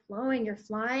space, you're flowing, you're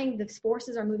flying, the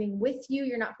forces are moving with you.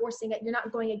 You're not forcing it. You're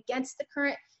not going against the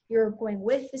current. You're going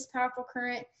with this powerful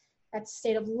current. That's a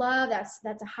state of love. That's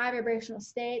a high vibrational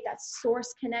state. That's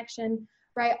source connection,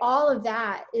 right? All of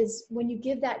that is when you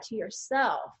give that to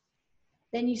yourself,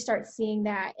 then you start seeing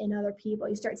that in other people.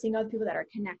 You start seeing other people that are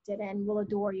connected and will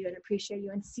adore you and appreciate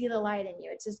you and see the light in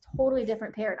you. It's just totally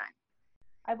different paradigm.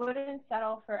 I wouldn't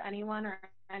settle for anyone or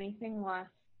anything less.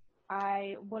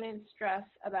 I wouldn't stress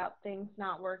about things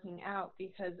not working out,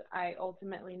 because I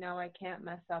ultimately know I can't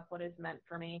mess up what is meant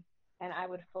for me, and I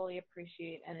would fully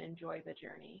appreciate and enjoy the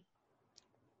journey.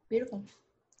 Beautiful.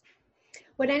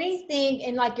 Would anything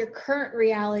in like your current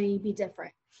reality be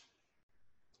different?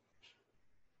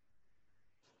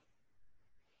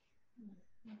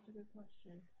 That's a good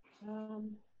question.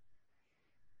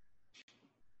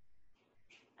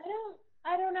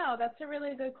 I don't know. That's a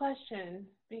really good question,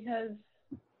 because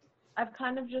I've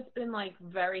kind of just been like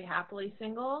very happily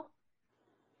single.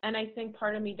 And I think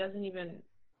part of me doesn't even,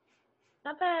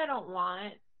 not that I don't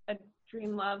want a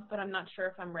dream love, but I'm not sure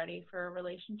if I'm ready for a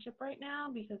relationship right now,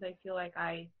 because I feel like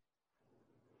I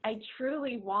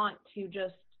truly want to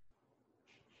just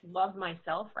love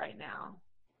myself right now.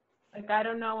 Like, I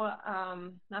don't know,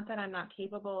 not that I'm not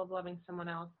capable of loving someone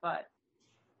else, but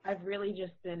I've really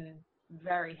just been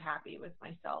very happy with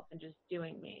myself and just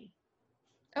doing me.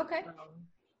 Okay.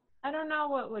 I don't know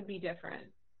what would be different,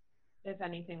 if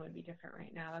anything would be different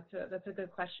right now. That's a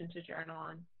good question to journal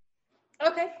on.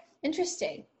 Okay,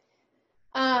 interesting.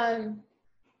 So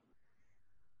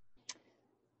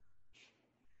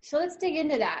let's dig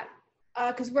into that,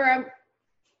 because we're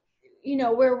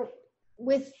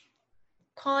with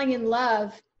calling in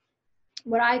love,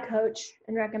 what I coach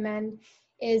and recommend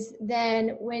is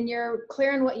then when you're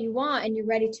clear on what you want and you're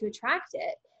ready to attract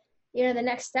it, you know, the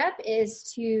next step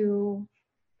is to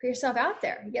put yourself out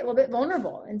there, get a little bit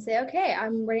vulnerable and say, okay,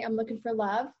 I'm ready. I'm looking for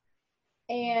love.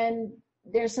 And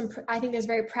there's I think there's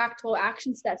very practical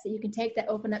action steps that you can take that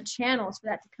open up channels for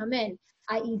that to come in,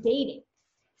 i.e. dating.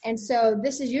 And so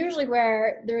this is usually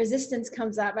where the resistance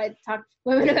comes up. I talk to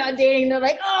women about dating. They're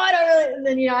like, oh, I don't really, and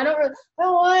then, you know, I don't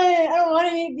want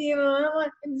to meet people. I don't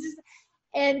want,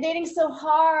 and dating's so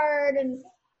hard.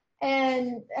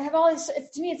 And I have all this,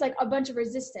 to me, it's like a bunch of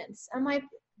resistance. I'm like,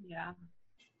 yeah,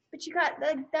 but you got,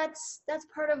 like, that's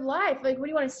part of life. Like, what do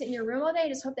you want to sit in your room all day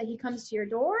and just hope that he comes to your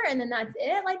door and then that's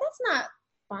it? Like, that's not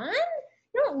fun.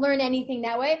 You don't learn anything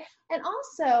that way. And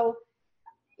also,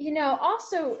 you know,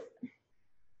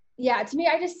 yeah, to me,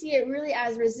 I just see it really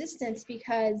as resistance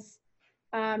because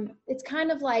it's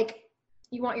kind of like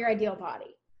you want your ideal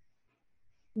body,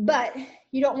 but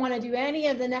you don't want to do any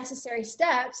of the necessary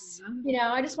steps. You know,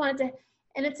 I just wanted to,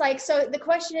 and it's like, so the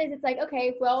question is, it's like,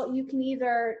 okay, well, you can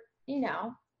either, you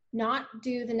know, not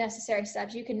do the necessary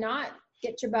steps. You can not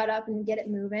get your butt up and get it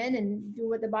moving and do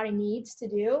what the body needs to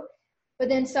do, but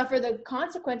then suffer the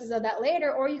consequences of that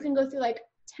later. Or you can go through like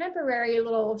temporary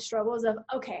little struggles of,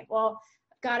 okay, well,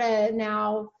 gotta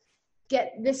now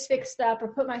get this fixed up or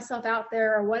put myself out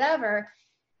there or whatever,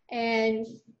 and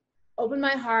open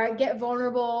my heart, get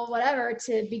vulnerable, whatever,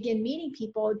 to begin meeting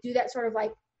people, do that sort of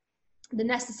like the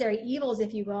necessary evils,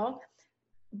 if you will,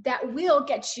 that will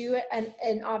get you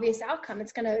an obvious outcome.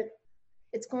 It's going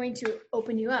to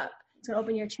open you up. It's going to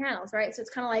open your channels, right? So it's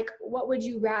kind of like, what would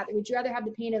you rather? Would you rather have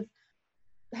the pain of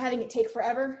having it take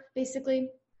forever,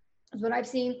 basically, is what I've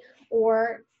seen,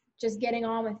 or just getting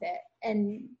on with it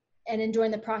and enjoying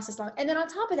the process long. And then on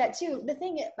top of that too, the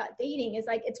thing about dating is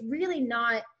like,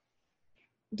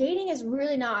 dating is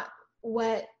really not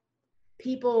what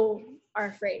people are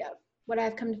afraid of. What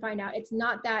I've come to find out, it's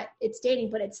not that it's dating,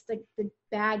 but it's the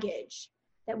baggage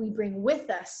that we bring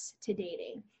with us to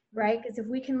dating, right? Because if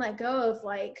we can let go of,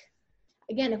 like,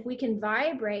 again, if we can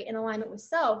vibrate in alignment with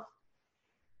self,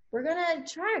 we're going to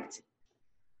attract,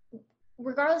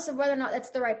 regardless of whether or not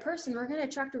that's the right person, we're going to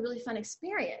attract a really fun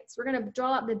experience. We're going to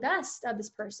draw out the best of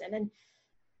this person. And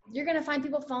you're going to find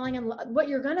people falling in love. What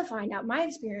you're going to find out, my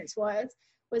experience was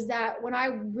that when I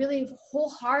really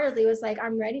wholeheartedly was like,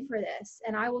 I'm ready for this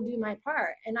and I will do my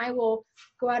part and I will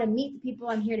go out and meet the people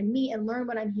I'm here to meet and learn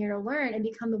what I'm here to learn and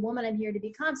become the woman I'm here to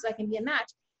become so I can be a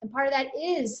match. And part of that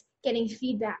is getting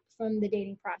feedback from the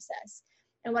dating process.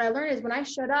 And what I learned is when I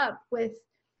showed up with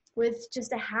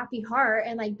just a happy heart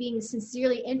and like being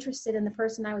sincerely interested in the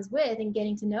person I was with and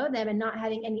getting to know them and not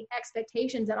having any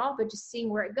expectations at all, but just seeing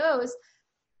where it goes,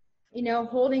 you know,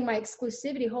 holding my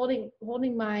exclusivity,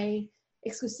 holding my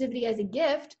exclusivity as a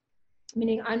gift,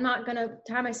 meaning I'm not going to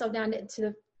tie myself down to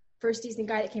the first decent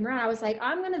guy that came around. I was like,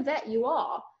 I'm going to vet you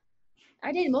all.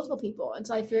 I dated multiple people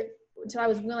until I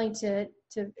was willing to,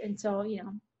 until, you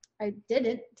know, I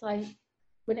didn't, until I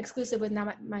went exclusive with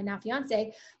my now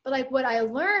fiance. But like what I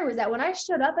learned was that when I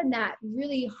showed up in that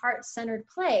really heart-centered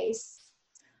place,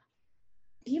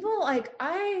 people, like,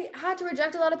 I had to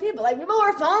reject a lot of people. Like, people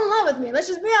were falling in love with me. Let's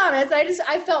just be honest.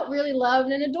 I felt really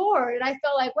loved and adored. And I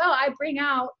felt like, well, I bring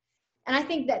out, and I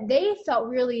think that they felt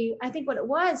really, I think what it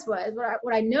was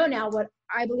what I know now, what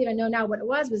I believe I know now what it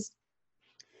was,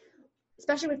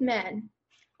 especially with men,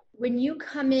 when you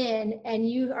come in and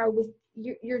you are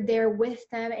you're there with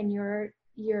them and you're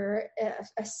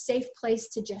a safe place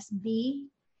to just be.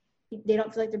 They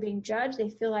don't feel like they're being judged. They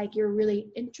feel like you're really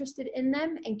interested in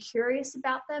them and curious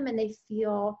about them. And they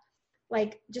feel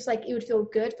like, just like it would feel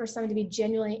good for someone to be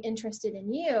genuinely interested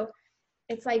in you.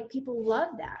 It's like people love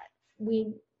that.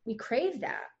 We crave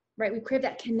that, right? We crave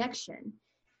that connection.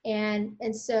 And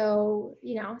so,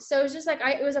 you know, so it was just like,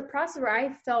 it was a process where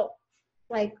I felt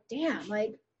like, damn,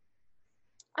 like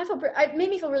it made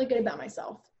me feel really good about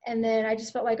myself. And then I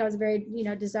just felt like I was a very, you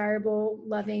know, desirable,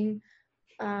 loving,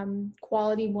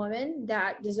 quality woman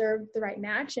that deserved the right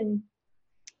match. And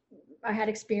I had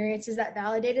experiences that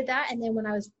validated that. And then when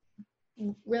I was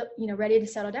ready to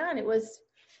settle down, it was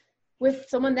with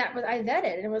someone that I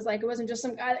vetted, and it was like, it wasn't just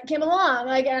some guy that came along,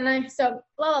 like, so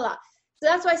blah, blah, blah. So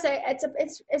that's why I say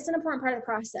it's an important part of the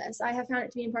process. I have found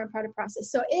it to be an important part of the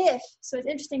process. So it's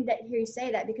interesting that hear you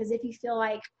say that, because if you feel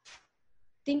like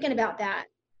thinking about that,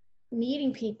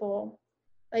 meeting people,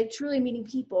 like truly meeting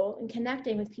people and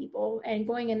connecting with people and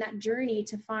going in that journey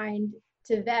to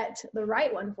vet the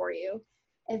right one for you,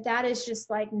 if that is just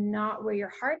like not where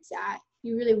your heart's at,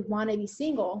 you really would want to be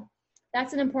single,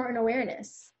 that's an important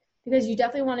awareness, because you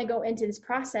definitely want to go into this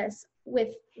process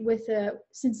with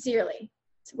sincerely,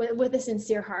 with a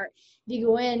sincere heart. If you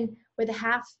go in with a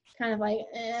half kind of like,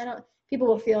 people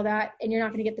will feel that, and you're not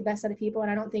going to get the best out of people. And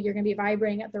I don't think you're going to be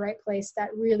vibrating at the right place that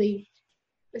really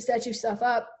sets yourself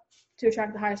up to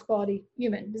attract the highest quality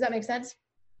human. Does that make sense?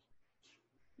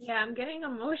 Yeah, I'm getting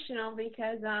emotional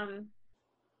because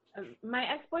my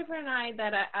ex-boyfriend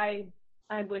and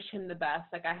I wish him the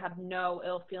best. Like, I have no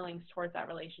ill feelings towards that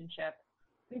relationship.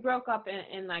 We broke up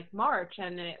in like March,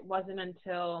 and it wasn't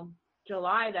until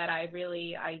July that I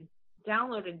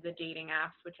downloaded the dating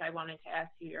apps, which I wanted to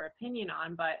ask you your opinion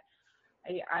on, but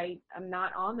I'm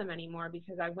not on them anymore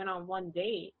because I went on one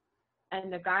date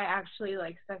and the guy actually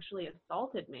like sexually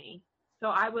assaulted me. So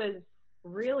I was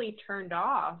really turned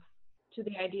off to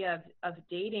the idea of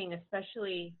dating,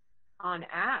 especially on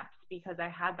apps, because I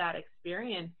had that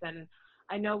experience. And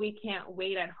I know we can't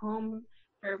wait at home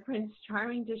for Prince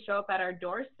Charming to show up at our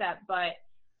doorstep, but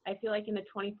I feel like in the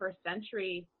 21st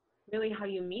century, really how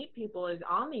you meet people is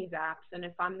on these apps. And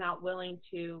if I'm not willing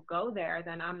to go there,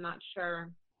 then I'm not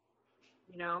sure,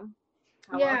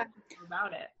 how else to go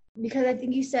about it. Because I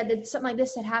think you said that something like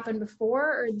this had happened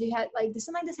before, or did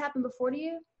something like this happen before to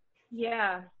you?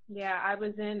 Yeah. I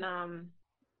was in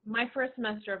my first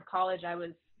semester of college. I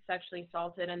was sexually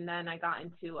assaulted, and then I got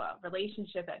into a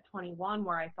relationship at 21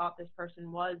 where I thought this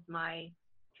person was my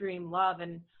dream love,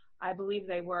 and I believe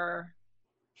they were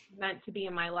meant to be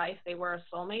in my life. They were a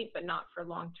soulmate, but not for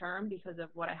long term because of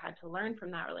what I had to learn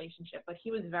from that relationship. But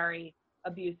he was very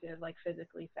abusive, like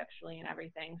physically, sexually, and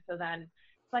everything. So then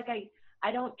it's like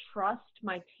I don't trust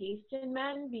my taste in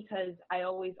men because I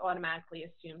always automatically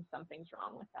assume something's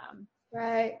wrong with them.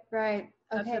 Right. Okay.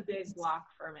 That's a big block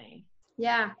for me.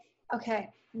 Yeah. Okay.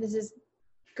 This is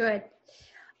good.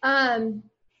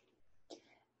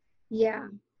 Yeah.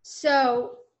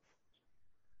 So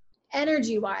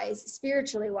energy wise,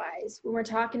 spiritually wise, when we're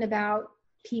talking about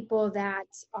people that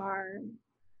are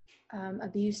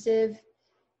abusive,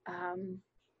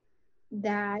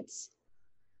 that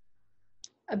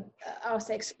I'll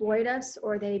say exploit us,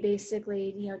 or they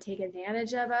basically, take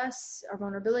advantage of us, our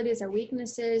vulnerabilities, our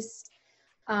weaknesses.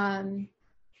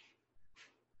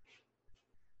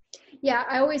 Yeah,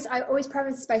 I always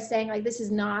preface this by saying, like, this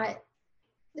is not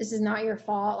your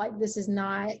fault. Like, this is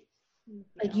not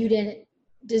like you didn't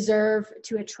deserve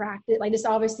to attract it. Like, this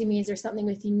obviously means there's something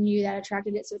within you that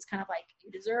attracted it. So it's kind of like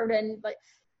you deserved it. And like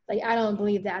I don't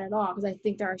believe that at all, because I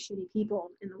think there are shitty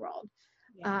people in the world.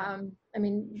 Yeah. I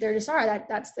mean, there just are.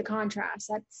 That's the contrast.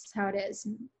 That's how it is.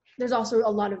 There's also a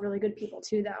lot of really good people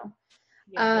too, though.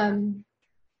 Yeah.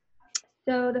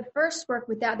 So the first work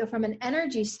with that, though, from an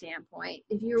energy standpoint,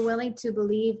 if you're willing to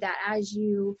believe that as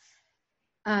you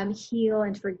heal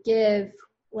and forgive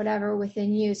whatever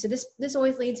within you. So this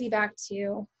always leads me back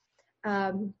to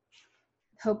Ho'oponopono.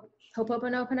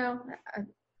 Do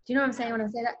you know what I'm saying when I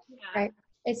say that? Yeah. Right.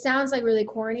 It sounds like really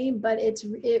corny, but it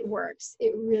works.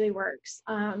 It really works.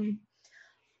 And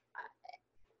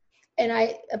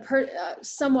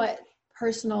somewhat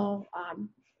personal,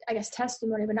 I guess,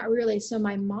 testimony, but not really. So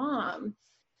my mom,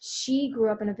 she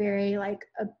grew up in a very like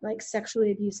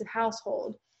sexually abusive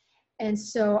household. And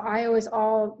so I always,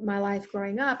 all my life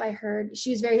growing up, I heard she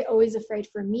was always afraid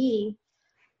for me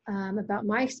about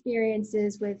my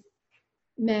experiences with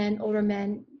men, older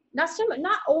men, not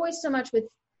always so much with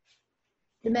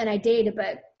the men I dated,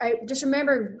 but I just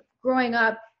remember growing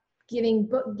up getting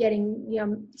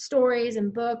stories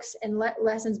and books and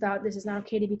lessons about this is not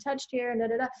okay to be touched here, and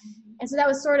And so that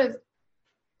was sort of,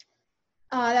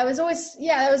 it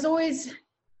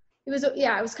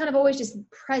was kind of always just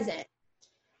present.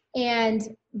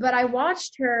 But I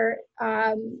watched her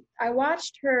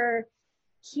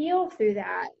heal through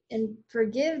that and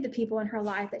forgive the people in her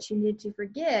life that she needed to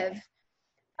forgive.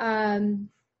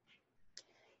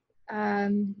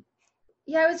 It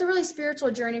was a really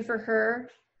spiritual journey for her.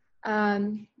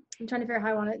 I'm trying to figure out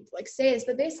how I want to say this,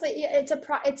 but basically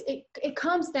it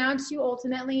comes down to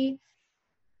ultimately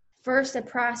first a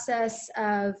process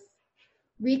of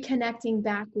reconnecting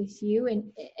back with you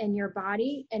and your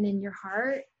body and in your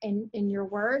heart and in your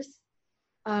worth,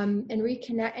 and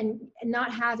reconnect and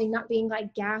not being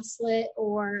like gaslit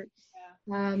or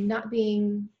not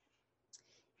being,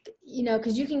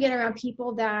 because you can get around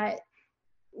people that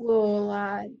will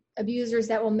abusers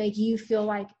that will make you feel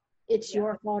like it's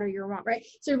your fault or you're wrong, right?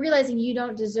 So realizing you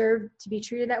don't deserve to be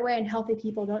treated that way, and healthy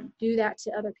people don't do that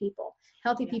to other people.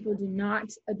 Healthy people do not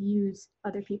abuse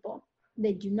other people.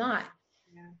 They do not,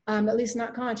 at least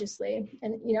not consciously,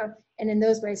 and and in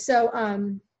those ways. So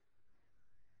so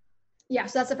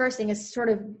that's the first thing, is sort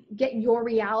of get your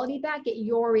reality back,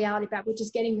 which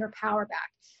is getting your power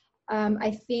back.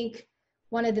 I think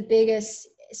one of the biggest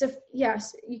so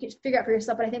yes, you can figure out for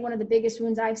yourself, but I think one of the biggest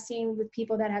wounds I've seen with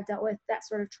people that have dealt with that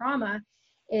sort of trauma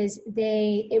is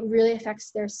it really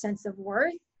affects their sense of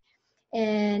worth,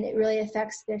 and it really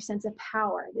affects their sense of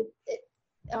power.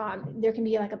 There can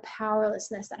be like a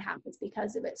powerlessness that happens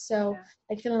because of it. So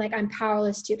like feeling like I'm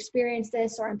powerless to experience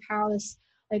this, or I'm powerless,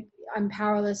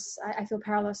 I feel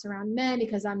powerless around men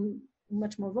because I'm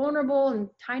much more vulnerable and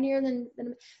tinier than.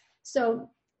 So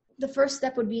the first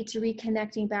step would be to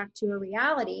reconnecting back to your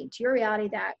reality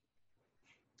that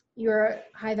you're a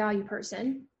high value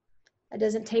person. That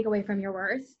doesn't take away from your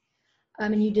worth.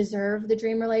 And you deserve the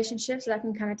dream relationship. So that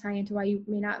can kind of tie into why you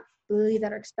may not believe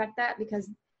that or expect that, because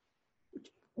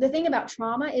the thing about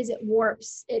trauma is it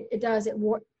warps. It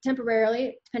warps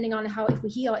temporarily, depending on how, if we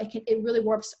heal, it really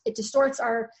warps. It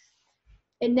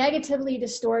negatively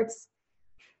distorts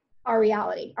our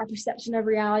reality, our perception of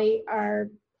reality, our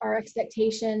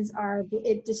expectations,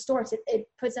 it distorts it. It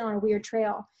puts it on a weird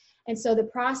trail. And so the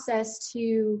process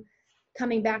to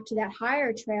coming back to that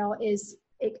higher trail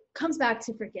it comes back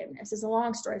to forgiveness. It's a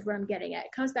long story is what I'm getting at.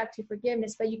 It comes back to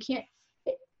forgiveness, but you can't,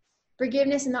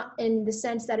 forgiveness not in the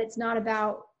sense that it's not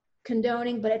about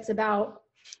condoning, but it's about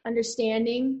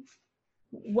understanding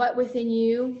what within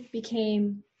you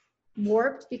became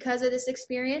warped because of this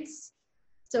experience.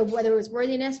 So whether it was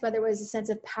worthiness, whether it was a sense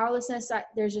of powerlessness,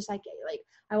 there's just like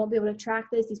I won't be able to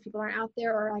attract this. These people aren't out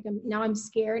there, or like now I'm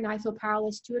scared. Now I feel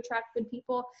powerless to attract good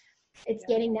people. It's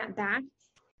getting that back.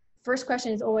 First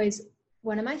question is always,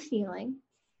 what am I feeling?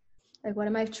 Like, what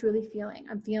am I truly feeling?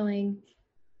 I'm feeling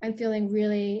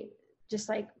really, just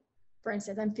like, for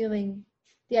instance, I'm feeling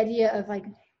the idea of like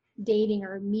dating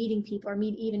or meeting people, or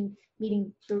even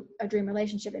meeting a dream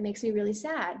relationship. It makes me really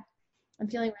sad. I'm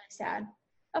feeling really sad.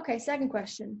 Okay, second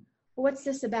question. Well, what's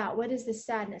this about? What is this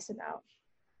sadness about?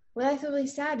 Well, I feel really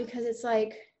sad because it's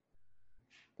like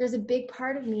there's a big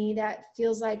part of me that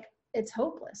feels like it's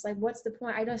hopeless. Like, what's the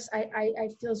point? I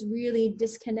feels really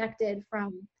disconnected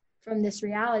from this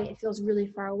reality. It feels really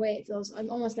far away. It feels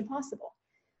almost impossible.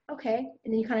 Okay.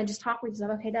 And then you kind of just talk with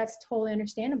yourself. Okay, that's totally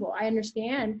understandable. I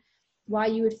understand why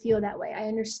you would feel that way. I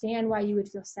understand why you would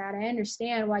feel sad. I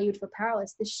understand why you would feel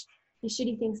powerless. These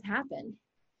shitty things happen.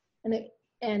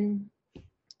 And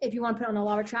if you want to put it on a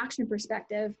law of attraction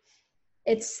perspective,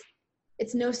 it's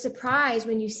no surprise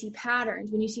when you see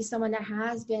patterns, when you see someone that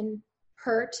has been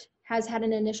hurt, has had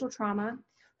an initial trauma,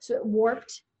 so it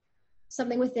warped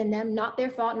something within them, not their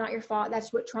fault, not your fault.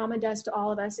 That's what trauma does to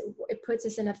all of us. It puts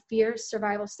us in a fierce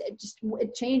survival state.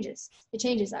 It changes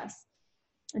us.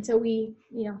 And so we,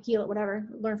 heal it, whatever,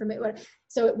 learn from it, whatever.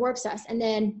 So it warps us. And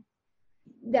then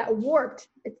that warped,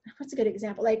 what's a good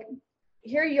example? Like,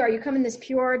 here you are, you come in this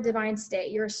pure divine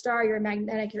state. You're a star, you're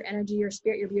magnetic, you're energy, you're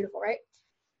spirit, you're beautiful, right?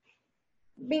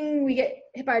 Bing, we get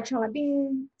hit by a trauma,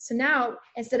 bing. So now,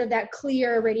 instead of that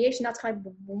clear radiation, that's kind of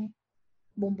boom, boom,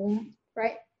 boom, boom,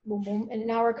 right? Boom, boom. And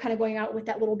now we're kind of going out with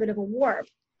that little bit of a warp.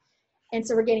 And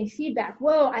so we're getting feedback.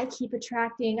 Whoa, I keep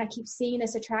seeing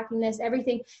this, attracting this,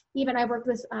 everything. Even I worked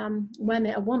with a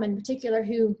woman in particular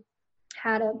who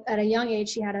had at a young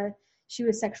age, she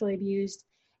was sexually abused.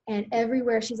 And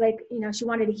everywhere she's like, she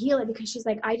wanted to heal it because she's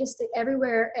like,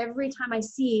 every time I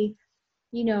see,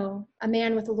 a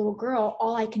man with a little girl,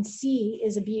 all I can see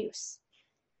is abuse.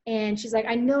 And she's like,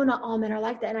 I know not all men are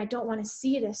like that, and I don't want to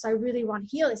see this. So I really want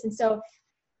to heal this. And so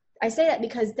I say that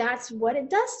because that's what it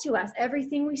does to us.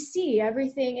 Everything we see,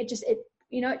 everything, it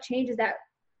changes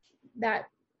that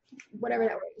whatever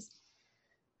that word is.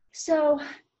 So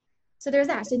there's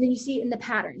that. So then you see it in the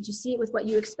patterns. You see it with what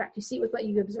you expect. You see it with what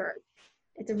you observe.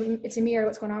 It's a mirror of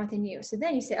what's going on within you. So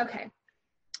then you say, okay,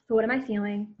 so what am I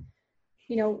feeling?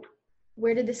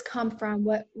 Where did this come from?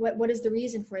 What is the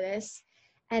reason for this?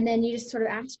 And then you just sort of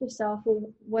ask yourself,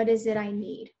 well, what is it I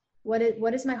need? What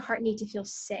does my heart need to feel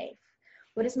safe?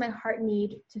 What does my heart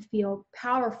need to feel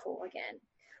powerful again?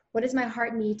 What does my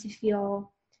heart need to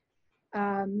feel,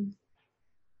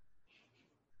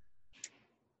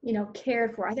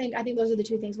 cared for? I think those are the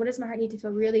two things. What does my heart need to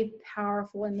feel really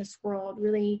powerful in this world,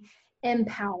 really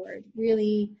empowered,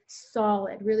 really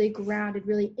solid, really grounded,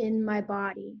 really in my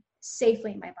body,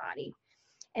 safely in my body?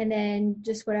 And then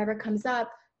just whatever comes up,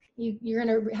 you're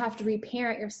going to have to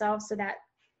reparent yourself so that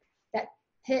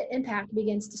impact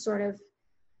begins to sort of,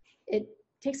 it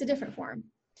takes a different form.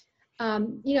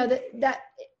 The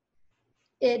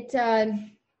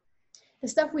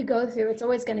stuff we go through, it's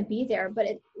always going to be there, but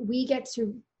we get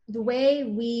to, the way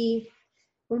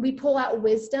when we pull out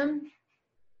wisdom,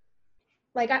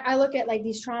 like I look at like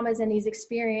these traumas and these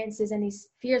experiences and these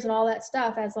fears and all that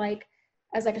stuff as like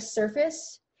a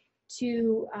surface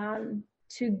to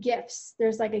gifts.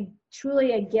 There's like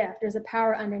truly a gift. There's a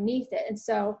power underneath it. And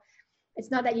so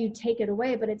It's not that you take it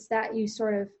away, but it's that you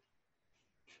sort of,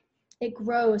 it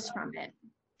grows from it.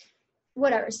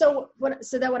 Whatever. So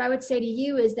what I would say to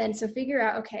you is then, so figure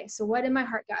out, okay, so what in my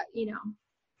heart got,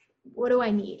 what do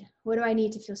I need? What do I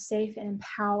need to feel safe and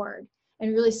empowered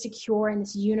and really secure in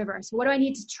this universe? What do I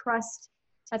need to trust?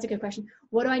 That's a good question.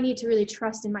 What do I need to really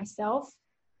trust in myself,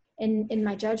 in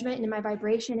my judgment, and in my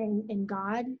vibration, in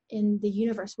God, in the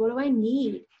universe? What do I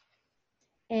need?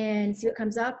 And see what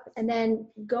comes up, and then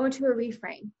go into a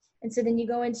reframe. And so then you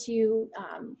go into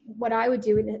what I would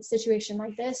do in a situation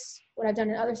like this, what I've done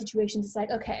in other situations. It's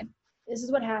like, okay, this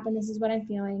is what happened. This is what I'm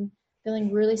feeling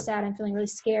really sad. I'm feeling really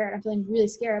scared. I'm feeling really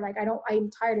scared. Like, I'm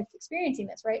tired of experiencing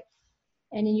this, right?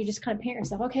 And then you just kind of paint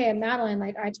yourself, okay, Madeline,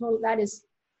 like that is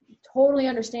totally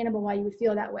understandable why you would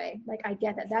feel that way. Like, I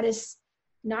get that. That is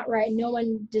not right. No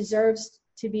one deserves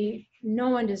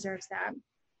that.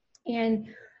 And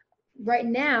right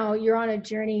now you're on a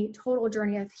total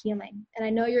journey of healing. And I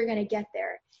know you're going to get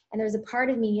there. And there's a part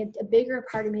of me, a bigger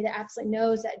part of me, that absolutely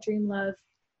knows that dream love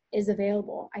is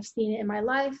available. I've seen it in my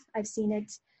life. I've seen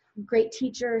it. Great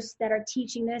teachers that are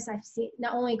teaching this. I've seen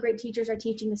not only great teachers are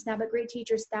teaching this now, but great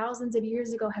teachers thousands of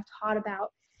years ago have taught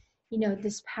about,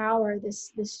 this power,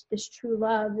 this true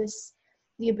love,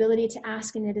 the ability to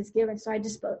ask and it is given. So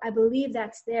I believe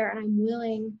that's there, and I'm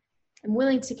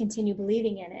willing to continue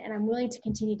believing in it, and I'm willing to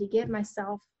continue to give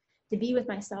myself, to be with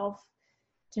myself,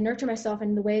 to nurture myself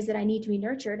in the ways that I need to be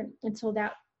nurtured until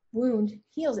that wound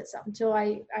heals itself, until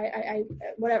I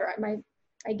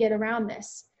get around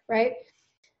this, right?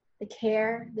 The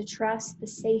care, the trust, the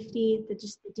safety,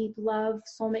 the deep love,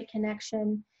 soulmate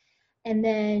connection. And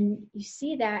then you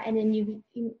see that, and then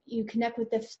you connect with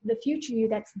the future you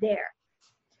that's there,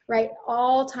 right?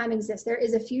 All time exists. There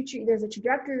is a future. There's a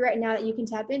trajectory right now that you can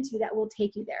tap into that will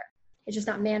take you there. It's just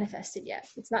not manifested yet.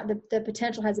 It's not, the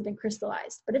potential hasn't been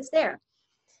crystallized, but it's there.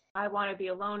 I want to be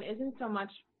alone isn't so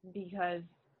much because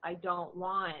I don't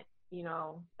want,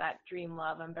 that dream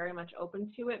love. I'm very much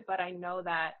open to it, but I know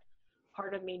that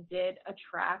part of me did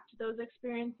attract those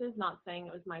experiences, not saying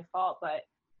it was my fault, but,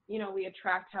 we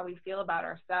attract how we feel about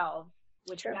ourselves,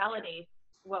 which validates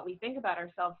what we think about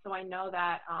ourselves. So I know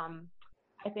that,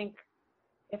 I think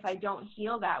if I don't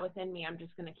heal that within me, I'm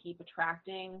just going to keep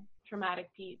attracting traumatic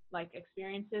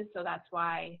experiences. So that's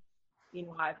why,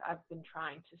 I've been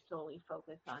trying to solely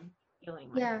focus on healing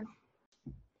myself.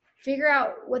 Yeah. Figure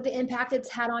out what the impact it's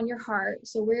had on your heart.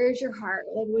 So where is your heart?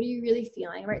 Like, what are you really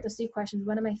feeling? Right? Those 3 questions.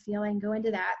 What am I feeling? Go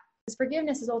into that. Because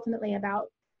forgiveness is ultimately about,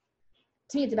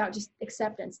 to me, it's about just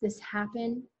acceptance. This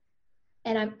happened.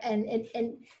 And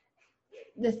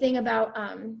the thing about,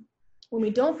 when we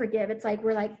don't forgive, it's like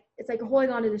holding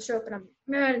on to this rope, and I'm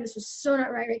mad, and this was so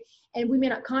not right. And we may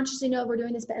not consciously know we're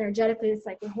doing this, but energetically, it's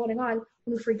like we're holding on.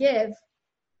 When we forgive,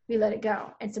 we let it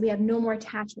go. And so we have no more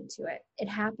attachment to it. It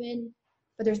happened,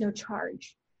 but there's no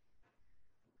charge.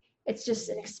 It's just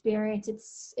an experience.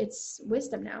 It's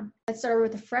wisdom now. Let's start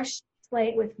with a fresh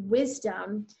slate, with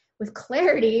wisdom, with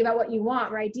clarity about what you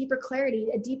want, right? Deeper clarity,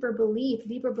 a deeper belief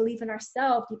in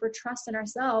ourselves, deeper trust in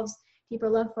ourselves, deeper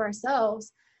love for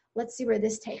ourselves. Let's see where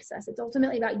this takes us. It's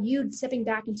ultimately about you stepping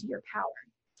back into your power.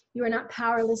 You are not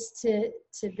powerless to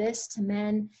this, to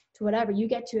men, to whatever. You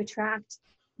get to attract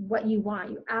what you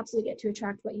want. You absolutely get to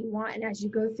attract what you want. And as you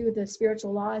go through the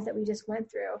spiritual laws that we just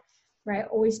went through, right?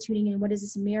 Always tuning in. What is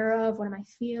this mirror of? What am I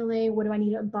feeling? What do I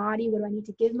need to embody? What do I need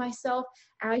to give myself?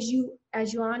 As you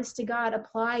honest to God,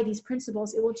 apply these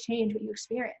principles, it will change what you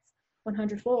experience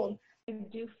 100-fold. I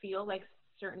do feel like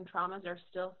certain traumas are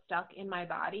still stuck in my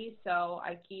body. So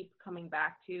I keep coming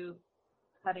back to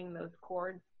cutting those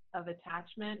cords of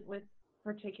attachment with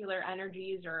particular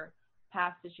energies or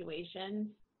past situations,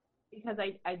 because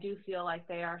I do feel like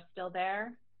they are still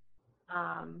there.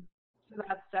 So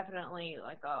that's definitely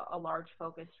like a large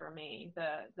focus for me.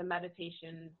 The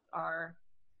meditations are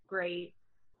great.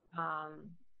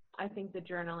 I think the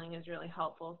journaling is really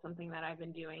helpful. Something that I've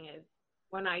been doing is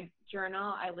when I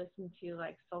journal, I listen to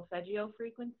like solfeggio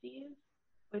frequencies,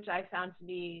 which I found to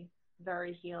be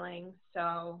very healing.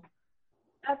 So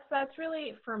that's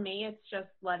really, for me, it's just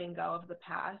letting go of the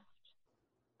past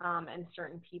and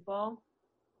certain people.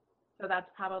 So that's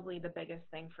probably the biggest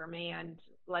thing for me. And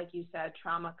like you said,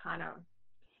 trauma kind of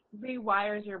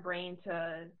rewires your brain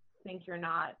to think you're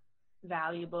not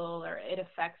valuable, or it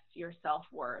affects your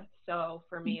self-worth. So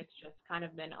for me, it's just kind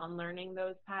of been unlearning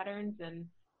those patterns and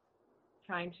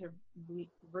trying to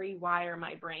rewire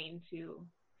my brain to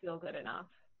feel good enough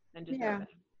and deserving.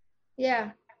 Yeah,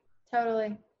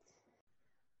 totally.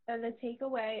 And the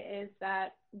takeaway is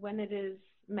that when it is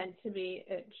meant to be,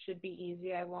 it should be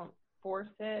easy. I won't force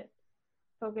it.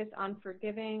 Focus on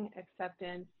forgiving,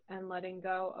 acceptance, and letting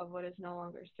go of what is no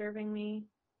longer serving me.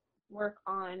 Work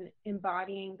on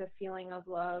embodying the feeling of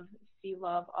love, see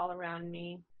love all around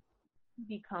me,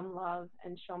 become love,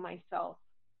 and show myself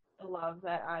the love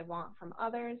that I want from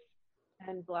others,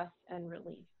 and bless and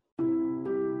release.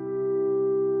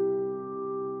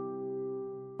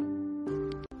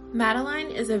 Madeline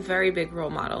is a very big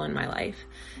role model in my life,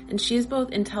 and she is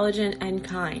both intelligent and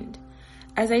kind.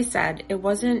 As I said, it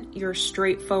wasn't your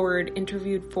straightforward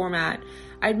interviewed format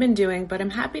I'd been doing, but I'm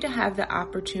happy to have the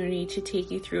opportunity to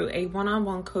take you through a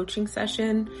one-on-one coaching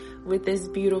session with this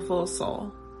beautiful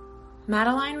soul.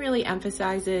 Madeline really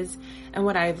emphasizes, and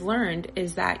what I've learned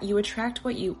is that you attract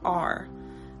what you are.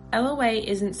 LOA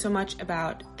isn't so much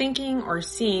about thinking or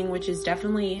seeing, which is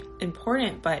definitely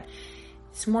important, but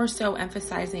it's more so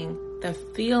emphasizing the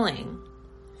feeling.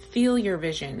 Feel your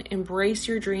vision, embrace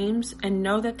your dreams, and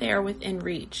know that they are within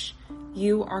reach.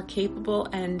 You are capable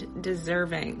and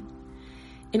deserving.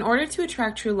 In order to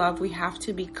attract true love, we have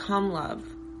to become love.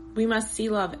 We must see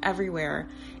love everywhere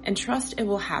and trust it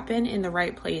will happen in the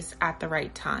right place at the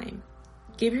right time.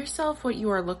 Give yourself what you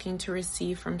are looking to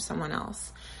receive from someone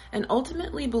else, and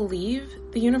ultimately believe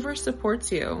the universe supports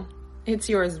you. It's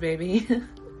yours, baby.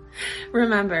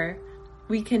 Remember,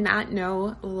 we cannot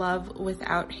know love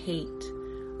without hate.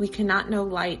 We cannot know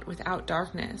light without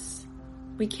darkness.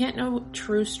 We can't know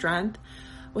true strength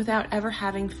without ever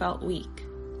having felt weak.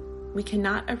 We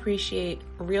cannot appreciate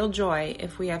real joy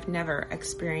if we have never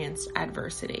experienced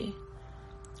adversity.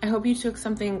 I hope you took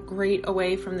something great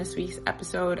away from this week's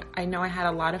episode. I know I had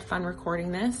a lot of fun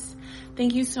recording this.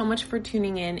 Thank you so much for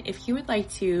tuning in. If you would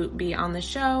like to be on the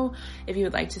show, if you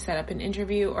would like to set up an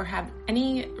interview or have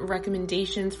any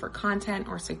recommendations for content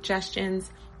or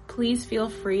suggestions, please feel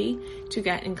free to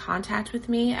get in contact with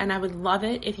me. And I would love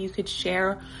it if you could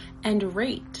share and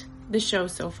rate the show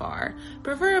so far.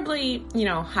 Preferably,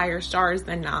 higher stars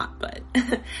than not, but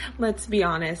let's be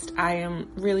honest, I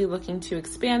am really looking to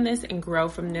expand this and grow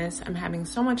from this. I'm having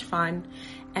so much fun,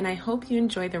 and I hope you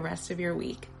enjoy the rest of your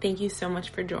week. Thank you so much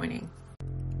for joining.